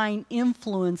your mind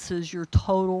influences your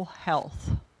total health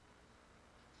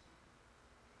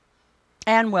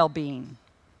and well-being.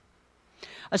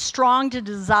 A strong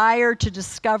desire to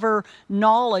discover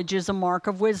knowledge is a mark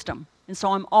of wisdom. And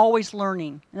so I'm always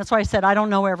learning. And that's why I said I don't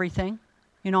know everything.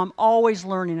 I'm always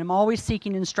learning. I'm always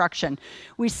seeking instruction.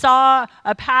 We saw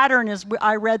a pattern as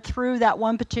I read through that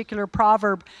one particular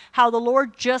proverb, how the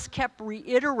Lord just kept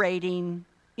reiterating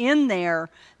in there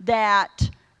that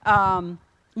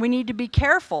we need to be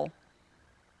careful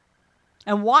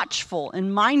and watchful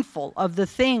and mindful of the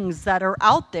things that are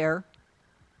out there,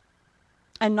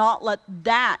 and not let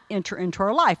that enter into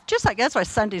our life. Just like that's why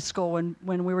Sunday school,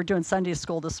 when we were doing Sunday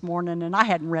school this morning, and I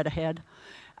hadn't read ahead.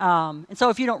 And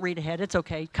so if you don't read ahead, it's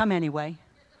okay. Come anyway.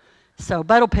 So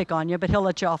Bud will pick on you, but he'll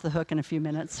let you off the hook in a few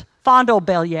minutes. Fonda will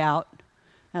bail you out.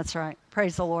 That's right.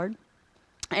 Praise the Lord.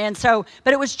 And so,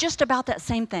 but it was just about that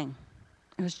same thing.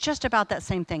 It was just about that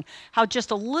same thing. How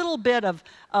just a little bit of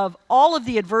all of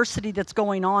the adversity that's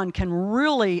going on can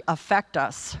really affect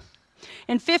us.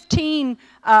 In 15,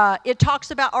 it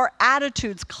talks about our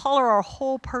attitudes color our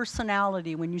whole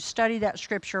personality. When you study that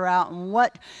scripture out and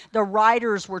what the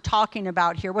writers were talking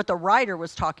about here, what the writer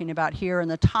was talking about here, and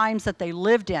the times that they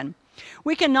lived in.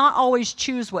 We cannot always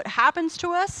choose what happens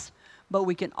to us, but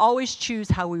we can always choose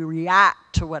how we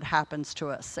react to what happens to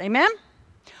us. Amen?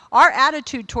 Our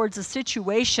attitude towards a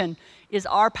situation is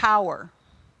our power.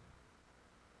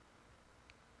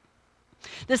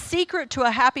 The secret to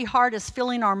a happy heart is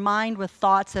filling our mind with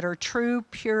thoughts that are true,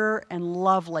 pure, and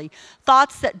lovely.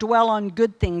 Thoughts that dwell on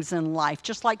good things in life,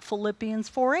 just like Philippians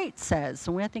 4:8 says.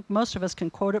 And I think most of us can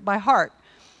quote it by heart.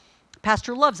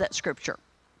 Pastor loves that scripture.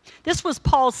 This was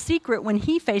Paul's secret when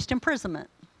he faced imprisonment.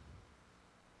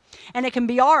 And it can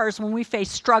be ours when we face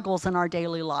struggles in our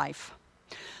daily life.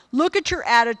 Look at your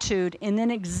attitude and then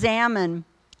examine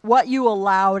what you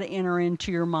allow to enter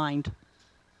into your mind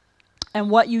and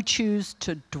what you choose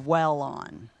to dwell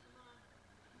on.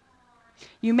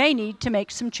 You may need to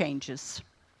make some changes.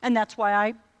 And that's why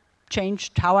I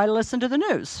changed how I listen to the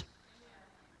news.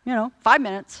 5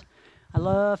 minutes. I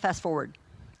love fast forward.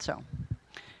 So,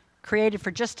 created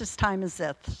for just this time as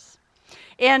this.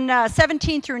 In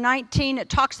 17 through 19, it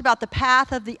talks about the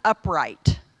path of the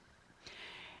upright.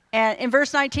 And in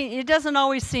verse 19,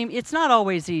 it's not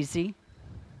always easy. It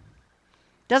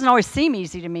doesn't always seem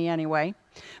easy to me anyway.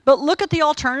 But look at the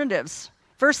alternatives.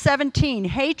 Verse 17,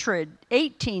 hatred.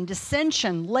 18,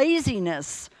 dissension,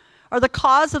 laziness are the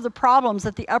cause of the problems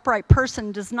that the upright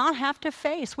person does not have to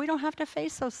face. We don't have to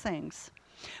face those things.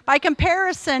 By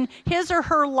comparison, his or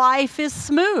her life is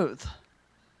smooth.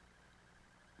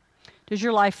 Does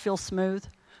your life feel smooth?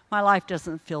 My life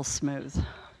doesn't feel smooth.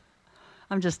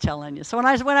 I'm just telling you. So when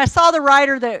I saw the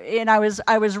writer and I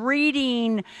was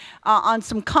reading on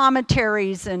some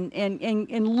commentaries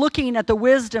and looking at the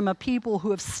wisdom of people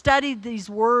who have studied these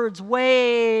words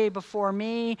way before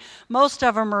me, most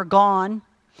of them are gone.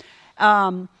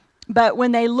 But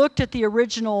when they looked at the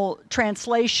original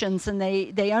translations and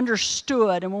they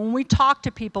understood, and when we talk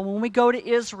to people, when we go to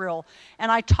Israel, and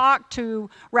I talk to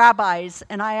rabbis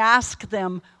and I ask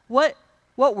them what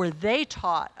were they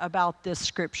taught about this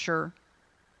scripture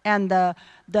and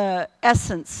the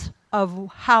essence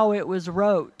of how it was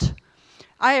wrote,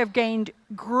 I have gained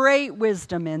great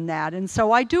wisdom in that. And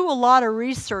so I do a lot of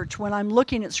research when I'm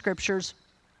looking at scriptures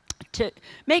to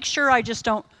make sure I just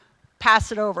don't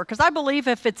pass it over, because I believe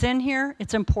if it's in here,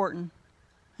 it's important.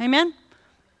 Amen?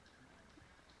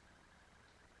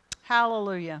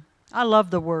 Hallelujah. I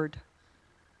love the word.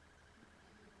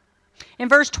 In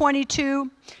verse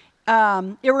 22,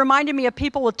 it reminded me of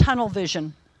people with tunnel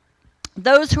vision.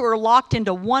 Those who are locked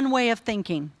into one way of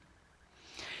thinking.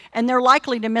 And they're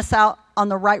likely to miss out on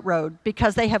the right road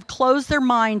because they have closed their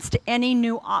minds to any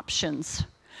new options.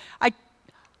 I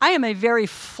am a very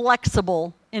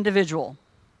flexible individual.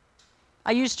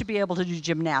 I used to be able to do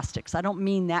gymnastics. I don't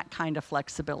mean that kind of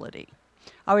flexibility.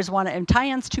 I always wanted, and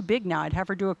Tyann's too big now. I'd have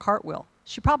her do a cartwheel.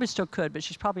 She probably still could, but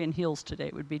she's probably in heels today.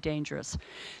 It would be dangerous.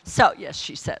 So, yes,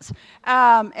 she says.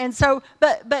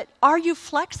 But are you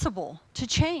flexible to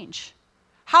change?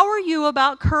 How are you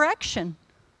about correction?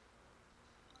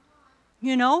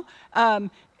 You know,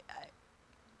 I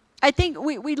think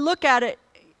we look at it.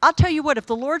 I'll tell you what, if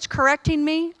the Lord's correcting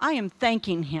me, I am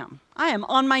thanking him. I am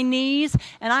on my knees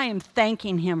and I am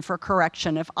thanking him for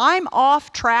correction. If I'm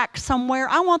off track somewhere,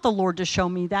 I want the Lord to show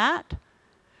me that.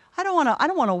 I don't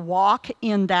want to walk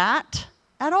in that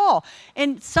at all.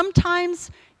 And sometimes,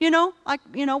 we're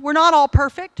not all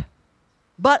perfect,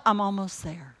 but I'm almost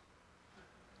there.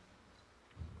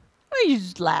 Why are you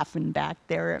just laughing back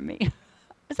there at me?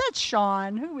 Is that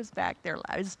Sean? Who was back there?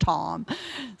 It's Tom.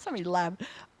 Somebody laughed.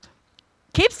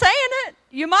 Keep saying it.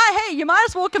 You might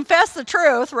as well confess the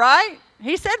truth, right?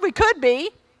 He said we could be.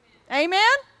 Amen?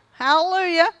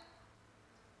 Hallelujah.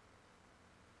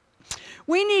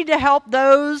 We need to help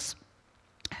those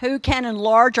who can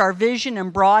enlarge our vision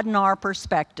and broaden our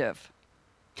perspective.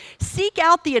 Seek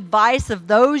out the advice of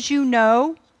those you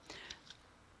know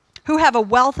who have a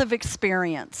wealth of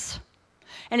experience.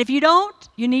 And if you don't,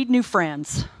 you need new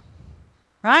friends,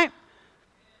 right?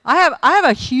 I have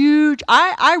a huge,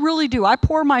 I really do. I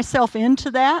pour myself into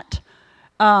that,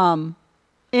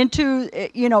 it's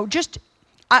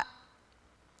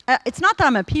not that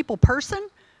I'm a people person,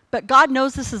 but God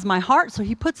knows this is my heart, so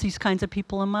he puts these kinds of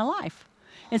people in my life.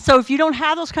 And so if you don't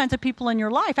have those kinds of people in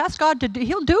your life, ask God to do,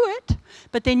 he'll do it,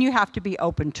 but then you have to be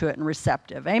open to it and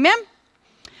receptive. Amen?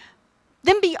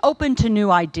 Then be open to new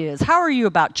ideas. How are you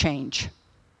about change?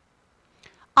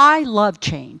 I love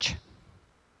change.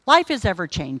 Life is ever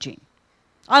changing.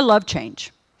 I love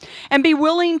change. And be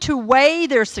willing to weigh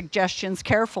their suggestions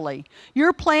carefully.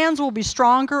 Your plans will be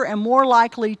stronger and more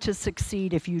likely to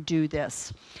succeed if you do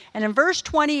this. And in verse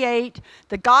 28,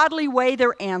 the godly weigh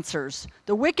their answers.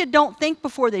 The wicked don't think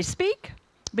before they speak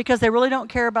because they really don't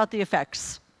care about the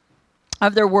effects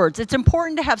of their words. It's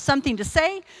important to have something to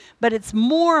say, but it's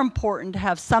more important to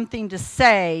have something to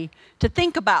say, to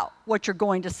think about what you're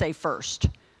going to say first.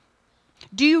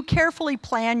 Do you carefully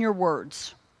plan your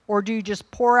words, or do you just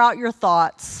pour out your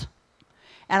thoughts?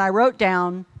 And I wrote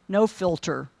down, no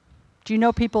filter. Do you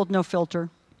know people with no filter?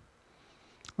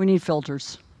 We need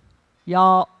filters.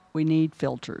 Y'all, we need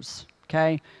filters,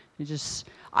 okay?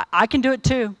 I can do it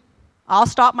too. I'll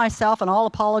stop myself and I'll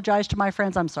apologize to my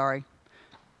friends. I'm sorry.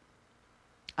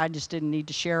 I just didn't need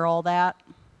to share all that,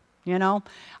 I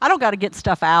don't got to get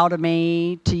stuff out of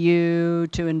me to you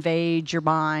to invade your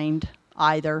mind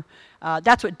either.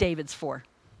 That's what David's for.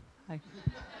 All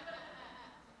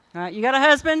right, you got a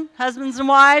husband, husbands and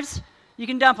wives, you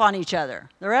can dump on each other.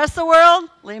 The rest of the world,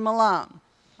 leave them alone.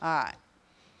 All right.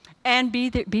 And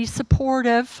be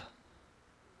supportive.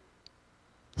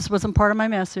 This wasn't part of my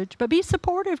message, but be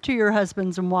supportive to your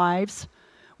husbands and wives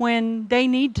when they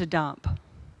need to dump.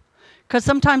 Because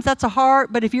sometimes that's a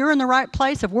hard, but if you're in the right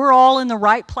place, if we're all in the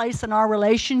right place in our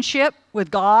relationship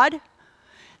with God,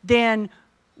 then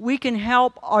we can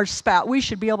help our spouse. We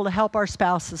should be able to help our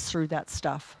spouses through that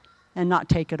stuff and not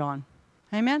take it on.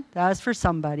 Amen? That's for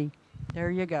somebody.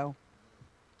 There you go.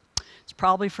 It's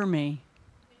probably for me.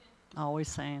 Always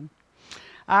saying.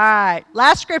 All right,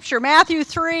 last scripture, Matthew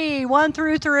 3, 1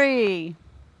 through 3.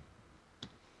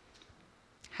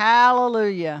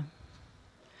 Hallelujah.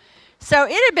 So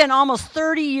it had been almost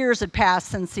 30 years had passed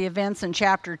since the events in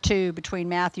chapter 2, between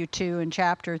Matthew 2 and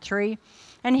chapter 3.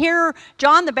 And here,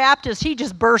 John the Baptist, he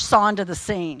just bursts onto the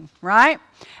scene, right?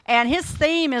 And his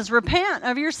theme is repent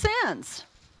of your sins.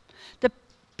 The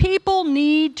people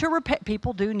need to repent.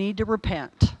 People do need to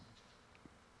repent.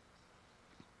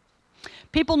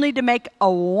 People need to make a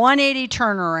 180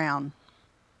 turnaround,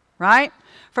 right?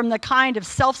 From the kind of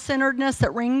self-centeredness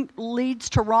that leads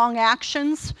to wrong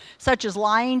actions, such as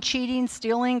lying, cheating,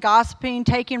 stealing, gossiping,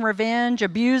 taking revenge,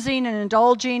 abusing and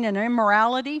indulging in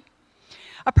immorality.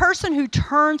 A person who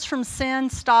turns from sin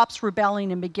stops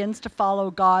rebelling and begins to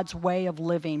follow God's way of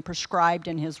living prescribed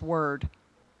in His Word.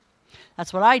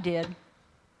 That's what I did,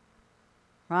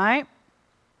 right?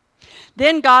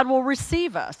 Then God will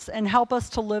receive us and help us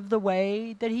to live the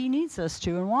way that He needs us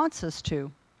to and wants us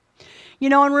to. You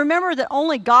know, and remember that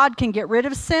only God can get rid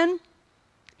of sin.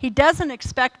 He doesn't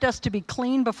expect us to be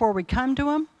clean before we come to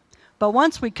Him, but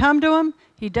once we come to Him,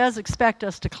 He does expect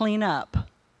us to clean up.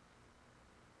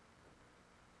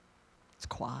 It's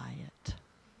quiet.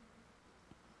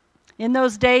 In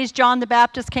those days, John the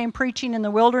Baptist came preaching in the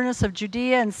wilderness of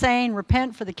Judea and saying,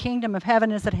 "Repent, for the kingdom of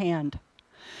heaven is at hand."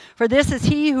 For this is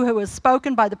he who was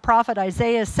spoken by the prophet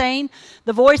Isaiah, saying,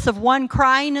 "The voice of one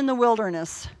crying in the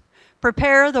wilderness,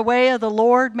 prepare the way of the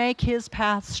Lord, make His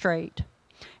path straight."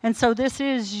 And so this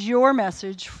is your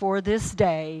message for this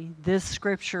day. This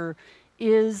scripture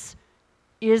is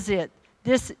it.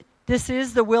 This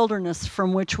is the wilderness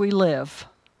from which we live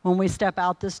when we step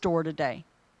out this door today.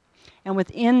 And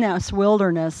within this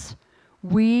wilderness,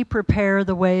 we prepare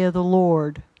the way of the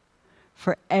Lord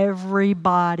for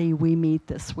everybody we meet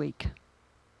this week.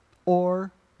 Or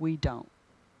we don't.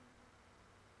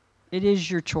 It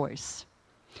is your choice.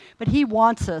 But He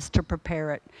wants us to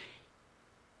prepare it.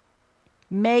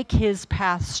 Make His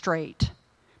path straight.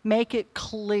 Make it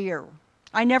clear.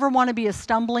 I never want to be a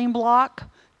stumbling block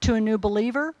to a new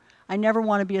believer. I never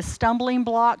want to be a stumbling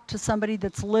block to somebody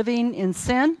that's living in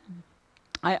sin.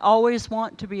 I always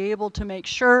want to be able to make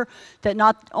sure that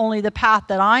not only the path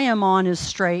that I am on is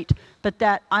straight, but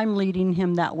that I'm leading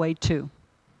him that way too.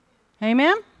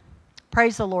 Amen?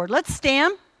 Praise the Lord. Let's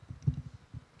stand.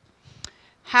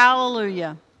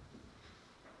 Hallelujah.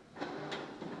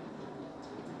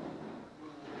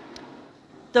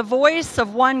 The voice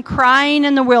of one crying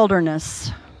in the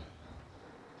wilderness.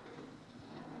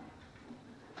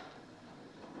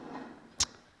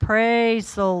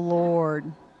 Praise the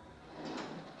Lord.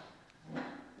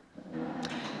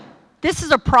 This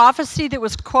is a prophecy that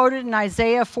was quoted in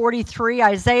Isaiah 43.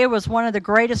 Isaiah was one of the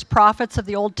greatest prophets of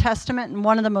the Old Testament and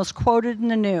one of the most quoted in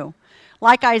the New.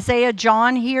 Like Isaiah,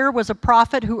 John here was a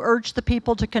prophet who urged the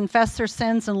people to confess their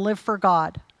sins and live for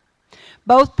God.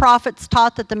 Both prophets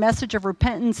taught that the message of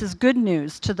repentance is good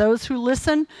news to those who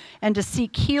listen and to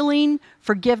seek healing,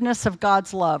 forgiveness of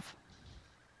God's love.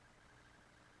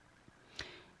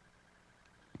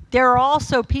 There are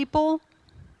also people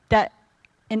that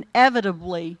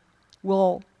inevitably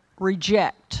will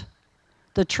reject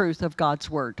the truth of God's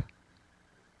word.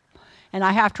 And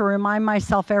I have to remind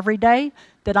myself every day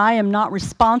that I am not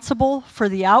responsible for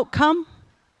the outcome.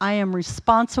 I am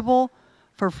responsible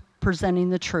for presenting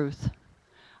the truth.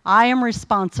 I am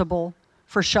responsible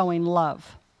for showing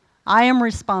love. I am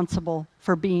responsible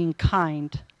for being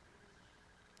kind.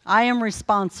 I am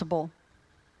responsible.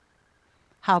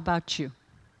 How about you?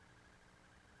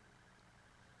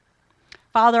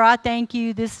 Father, I thank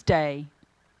you this day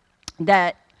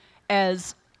that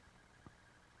as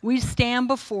we stand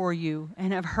before you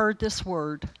and have heard this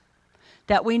word,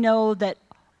 that we know that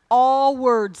all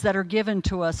words that are given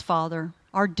to us, Father,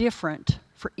 are different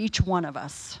for each one of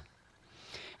us.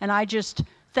 And I just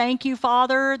thank you,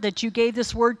 Father, that you gave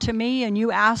this word to me and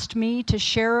you asked me to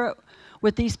share it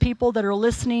with these people that are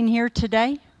listening here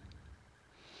today.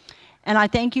 And I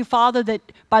thank you, Father,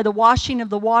 that by the washing of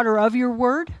the water of your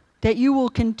word, that you will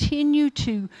continue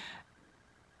to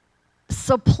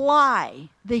supply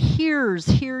the hearers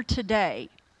here today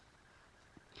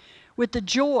with the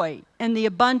joy and the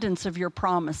abundance of your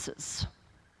promises.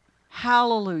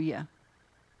 Hallelujah.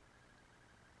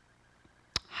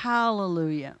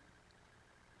 Hallelujah.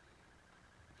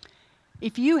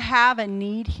 If you have a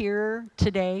need here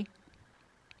today,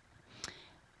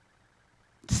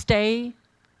 stay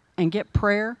and get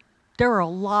prayer. There are a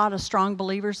lot of strong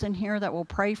believers in here that will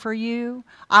pray for you.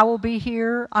 I will be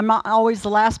here. I'm not always the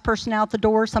last person out the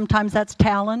door. Sometimes that's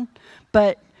Talon,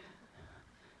 but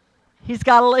he's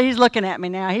looking at me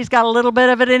now. He's got a little bit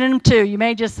of it in him too.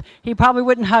 He probably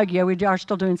wouldn't hug you. We are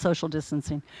still doing social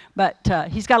distancing. But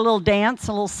he's got a little dance,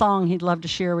 a little song he'd love to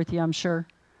share with you, I'm sure.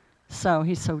 So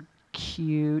he's so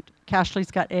cute. Cashley's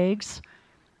got eggs.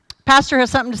 Pastor has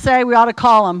something to say. We ought to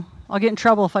call him. I'll get in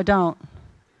trouble if I don't.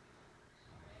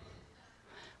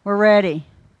 We're ready.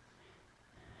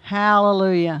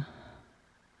 Hallelujah.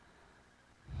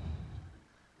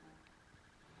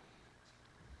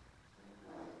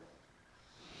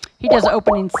 He does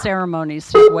opening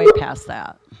ceremonies. He's way past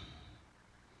that.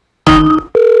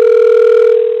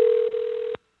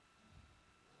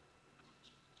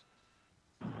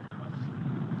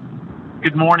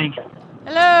 Good morning.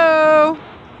 Hello.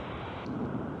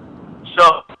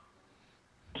 So,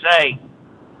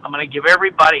 I'm going to give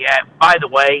everybody, by the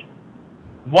way,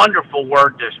 wonderful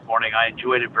word this morning. I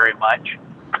enjoyed it very much.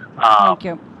 Thank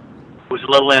you. It was a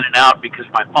little in and out because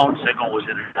my phone signal was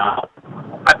in and out.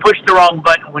 I pushed the wrong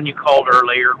button when you called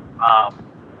earlier,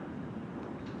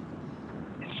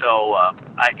 so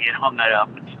it hung that up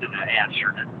instead of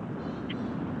answering it.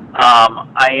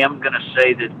 I am going to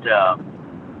say that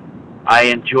I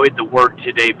enjoyed the word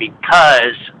today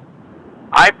because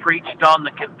I preached on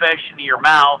the confession of your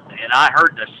mouth, and I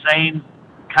heard the same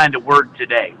kind of word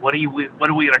today. What are we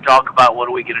going to talk about? What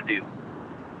are we going to do?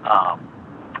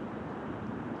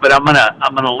 But I'm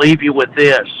gonna leave you with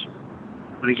this.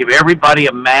 I'm going to give everybody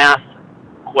a math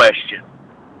question.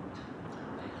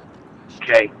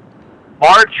 Okay.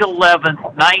 March 11th,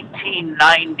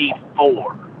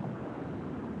 1994.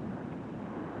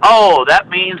 Oh, that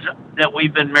means that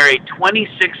we've been married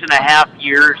 26 and a half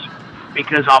years,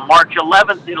 because on March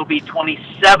 11th, it'll be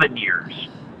 27 years.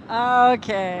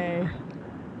 Okay.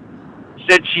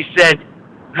 She said,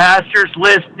 Pastor's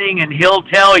listening and he'll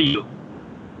tell you.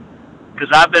 Because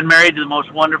I've been married to the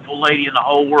most wonderful lady in the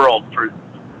whole world for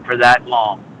that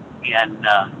long. And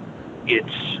it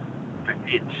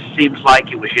seems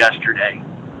like it was yesterday.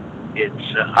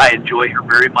 I enjoy her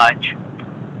very much.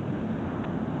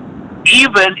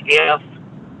 Even if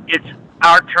it's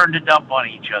our turn to dump on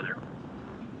each other.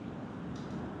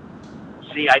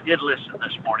 See, I did listen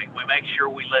this morning. We make sure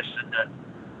we listen to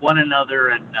one another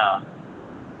and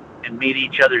meet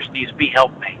each other's needs, be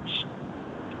helpmates.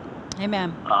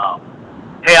 Amen.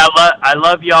 Hey, I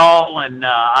love y'all, and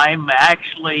I'm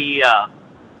actually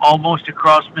almost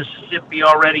across Mississippi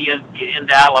already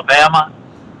into Alabama.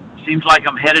 Seems like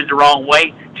I'm headed the wrong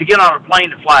way to get on a plane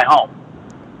to fly home.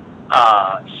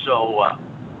 So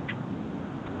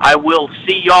I will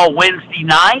see y'all Wednesday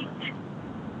night.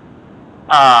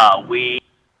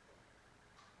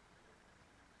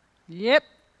 Yep.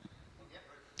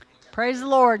 Praise the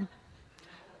Lord.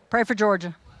 Pray for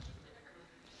Georgia.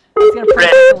 He's going to pray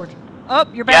for Georgia. Oh,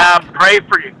 you're back. Yeah, pray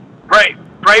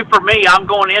for me. I'm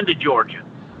going into Georgia.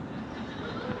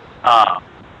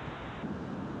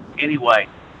 Anyway.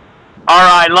 All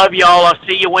right, love y'all. I'll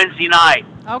see you Wednesday night.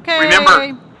 Okay.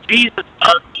 Remember, Jesus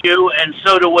loves you, and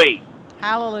so do we.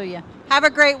 Hallelujah. Have a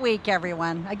great week,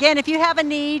 everyone. Again, if you have a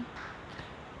need,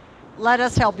 let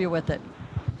us help you with it.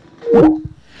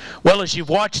 Well, as you've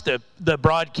watched the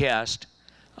broadcast,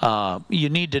 you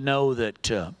need to know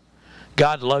that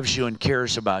God loves you and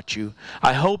cares about you.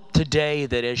 I hope today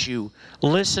that as you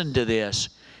listen to this,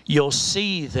 you'll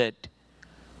see that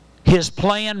His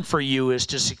plan for you is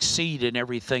to succeed in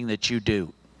everything that you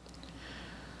do.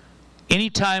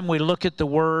 Anytime we look at the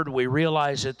Word, we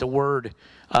realize that the Word,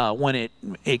 when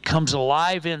it comes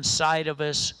alive inside of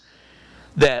us,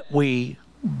 that we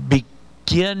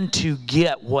begin to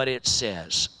get what it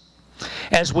says.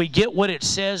 As we get what it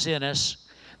says in us,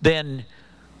 then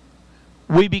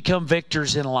we become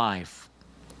victors in life.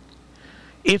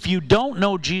 If you don't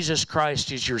know Jesus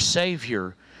Christ as your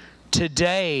Savior,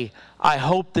 today I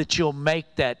hope that you'll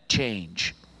make that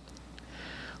change.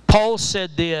 Paul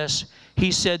said this.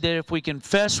 He said that if we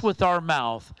confess with our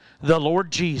mouth the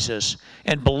Lord Jesus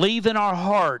and believe in our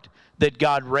heart that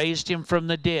God raised Him from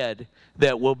the dead,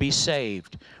 that we'll be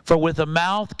saved. For with the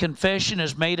mouth confession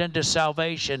is made unto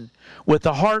salvation, with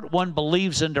the heart one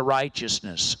believes unto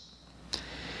righteousness.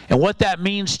 And what that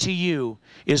means to you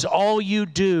is all you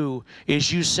do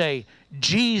is you say,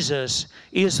 Jesus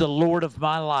is the Lord of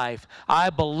my life. I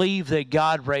believe that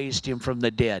God raised Him from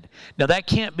the dead. Now that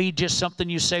can't be just something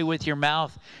you say with your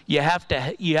mouth. You have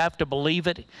to believe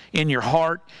it in your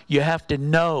heart. You have to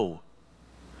know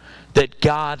that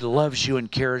God loves you and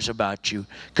cares about you,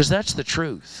 because that's the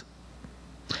truth.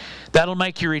 That'll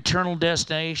make your eternal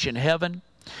destination heaven.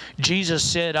 Jesus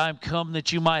said, "I'm come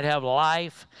that you might have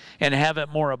life and have it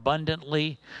more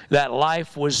abundantly." That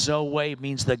life was Zoe,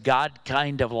 means the God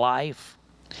kind of life.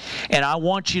 And I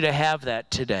want you to have that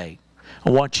today. I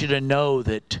want you to know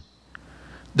that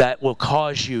that will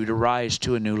cause you to rise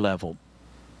to a new level.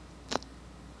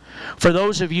 For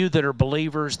those of you that are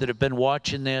believers that have been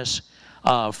watching this,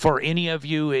 for any of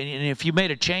you, and if you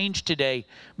made a change today,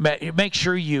 make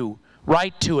sure you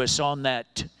write to us on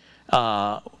that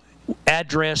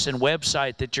address and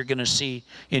website that you're going to see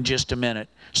in just a minute,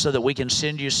 so that we can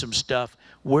send you some stuff.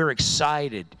 We're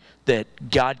excited that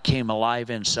God came alive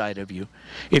inside of you.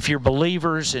 If you're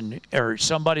believers or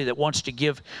somebody that wants to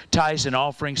give tithes and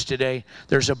offerings today,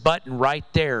 there's a button right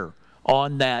there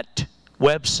on that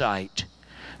website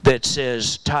that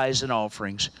says tithes and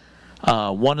offerings.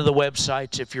 One of the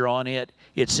websites, if you're on it,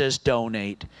 it says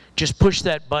donate. Just push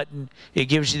that button. It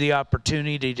gives you the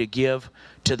opportunity to give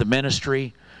to the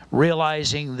ministry,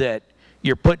 realizing that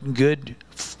you're putting good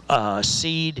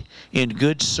seed in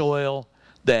good soil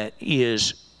that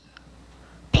is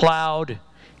plowed,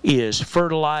 is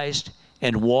fertilized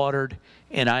and watered,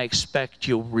 and I expect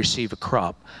you'll receive a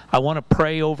crop. I want to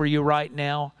pray over you right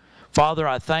now. Father,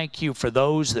 I thank you for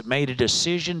those that made a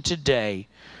decision today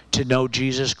to know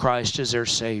Jesus Christ as their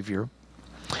Savior.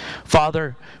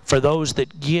 Father, for those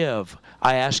that give,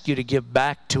 I ask you to give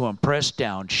back to them, pressed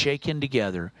down, shaken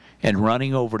together, and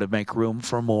running over to make room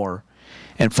for more.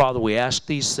 And Father, we ask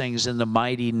these things in the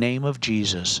mighty name of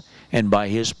Jesus and by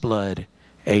His blood.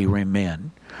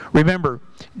 Amen. Remember,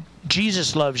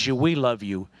 Jesus loves you, we love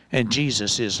you, and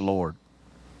Jesus is Lord.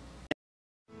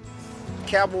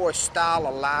 Cowboy style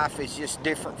of life is just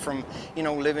different from, you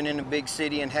know, living in a big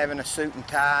city and having a suit and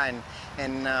tie,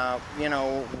 and you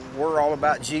know, we're all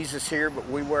about Jesus here, but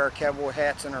we wear our cowboy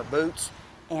hats and our boots.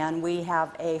 And we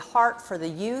have a heart for the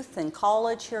youth and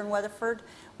college here in Weatherford.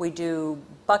 We do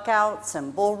buck outs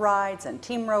and bull rides and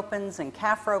team ropings and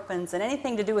calf ropings and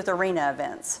anything to do with arena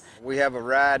events. We have a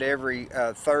ride every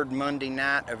third Monday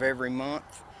night of every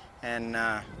month, and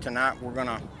tonight we're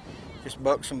gonna just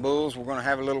buck some bulls. We're gonna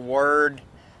have a little word.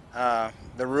 The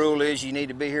rule is you need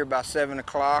to be here by 7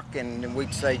 o'clock, and then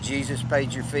we'd say Jesus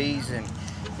paid your fees, and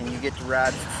you get to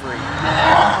ride for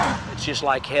free. It's just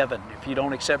like heaven. If you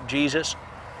don't accept Jesus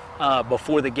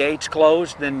before the gates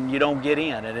close, then you don't get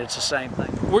in, and it's the same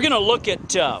thing. We're going to look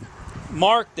at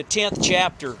Mark, the 10th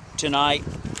chapter tonight.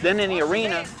 Then in the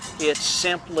arena, it's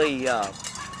simply,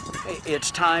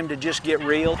 it's time to just get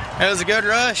real. It was a good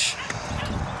rush.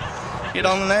 Get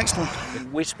on the next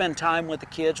one. We spend time with the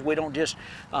kids. We don't just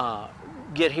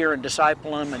get here and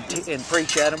disciple them and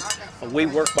preach at them. We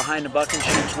work behind the bucking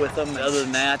chutes with them. Other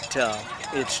than that,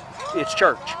 it's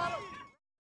church.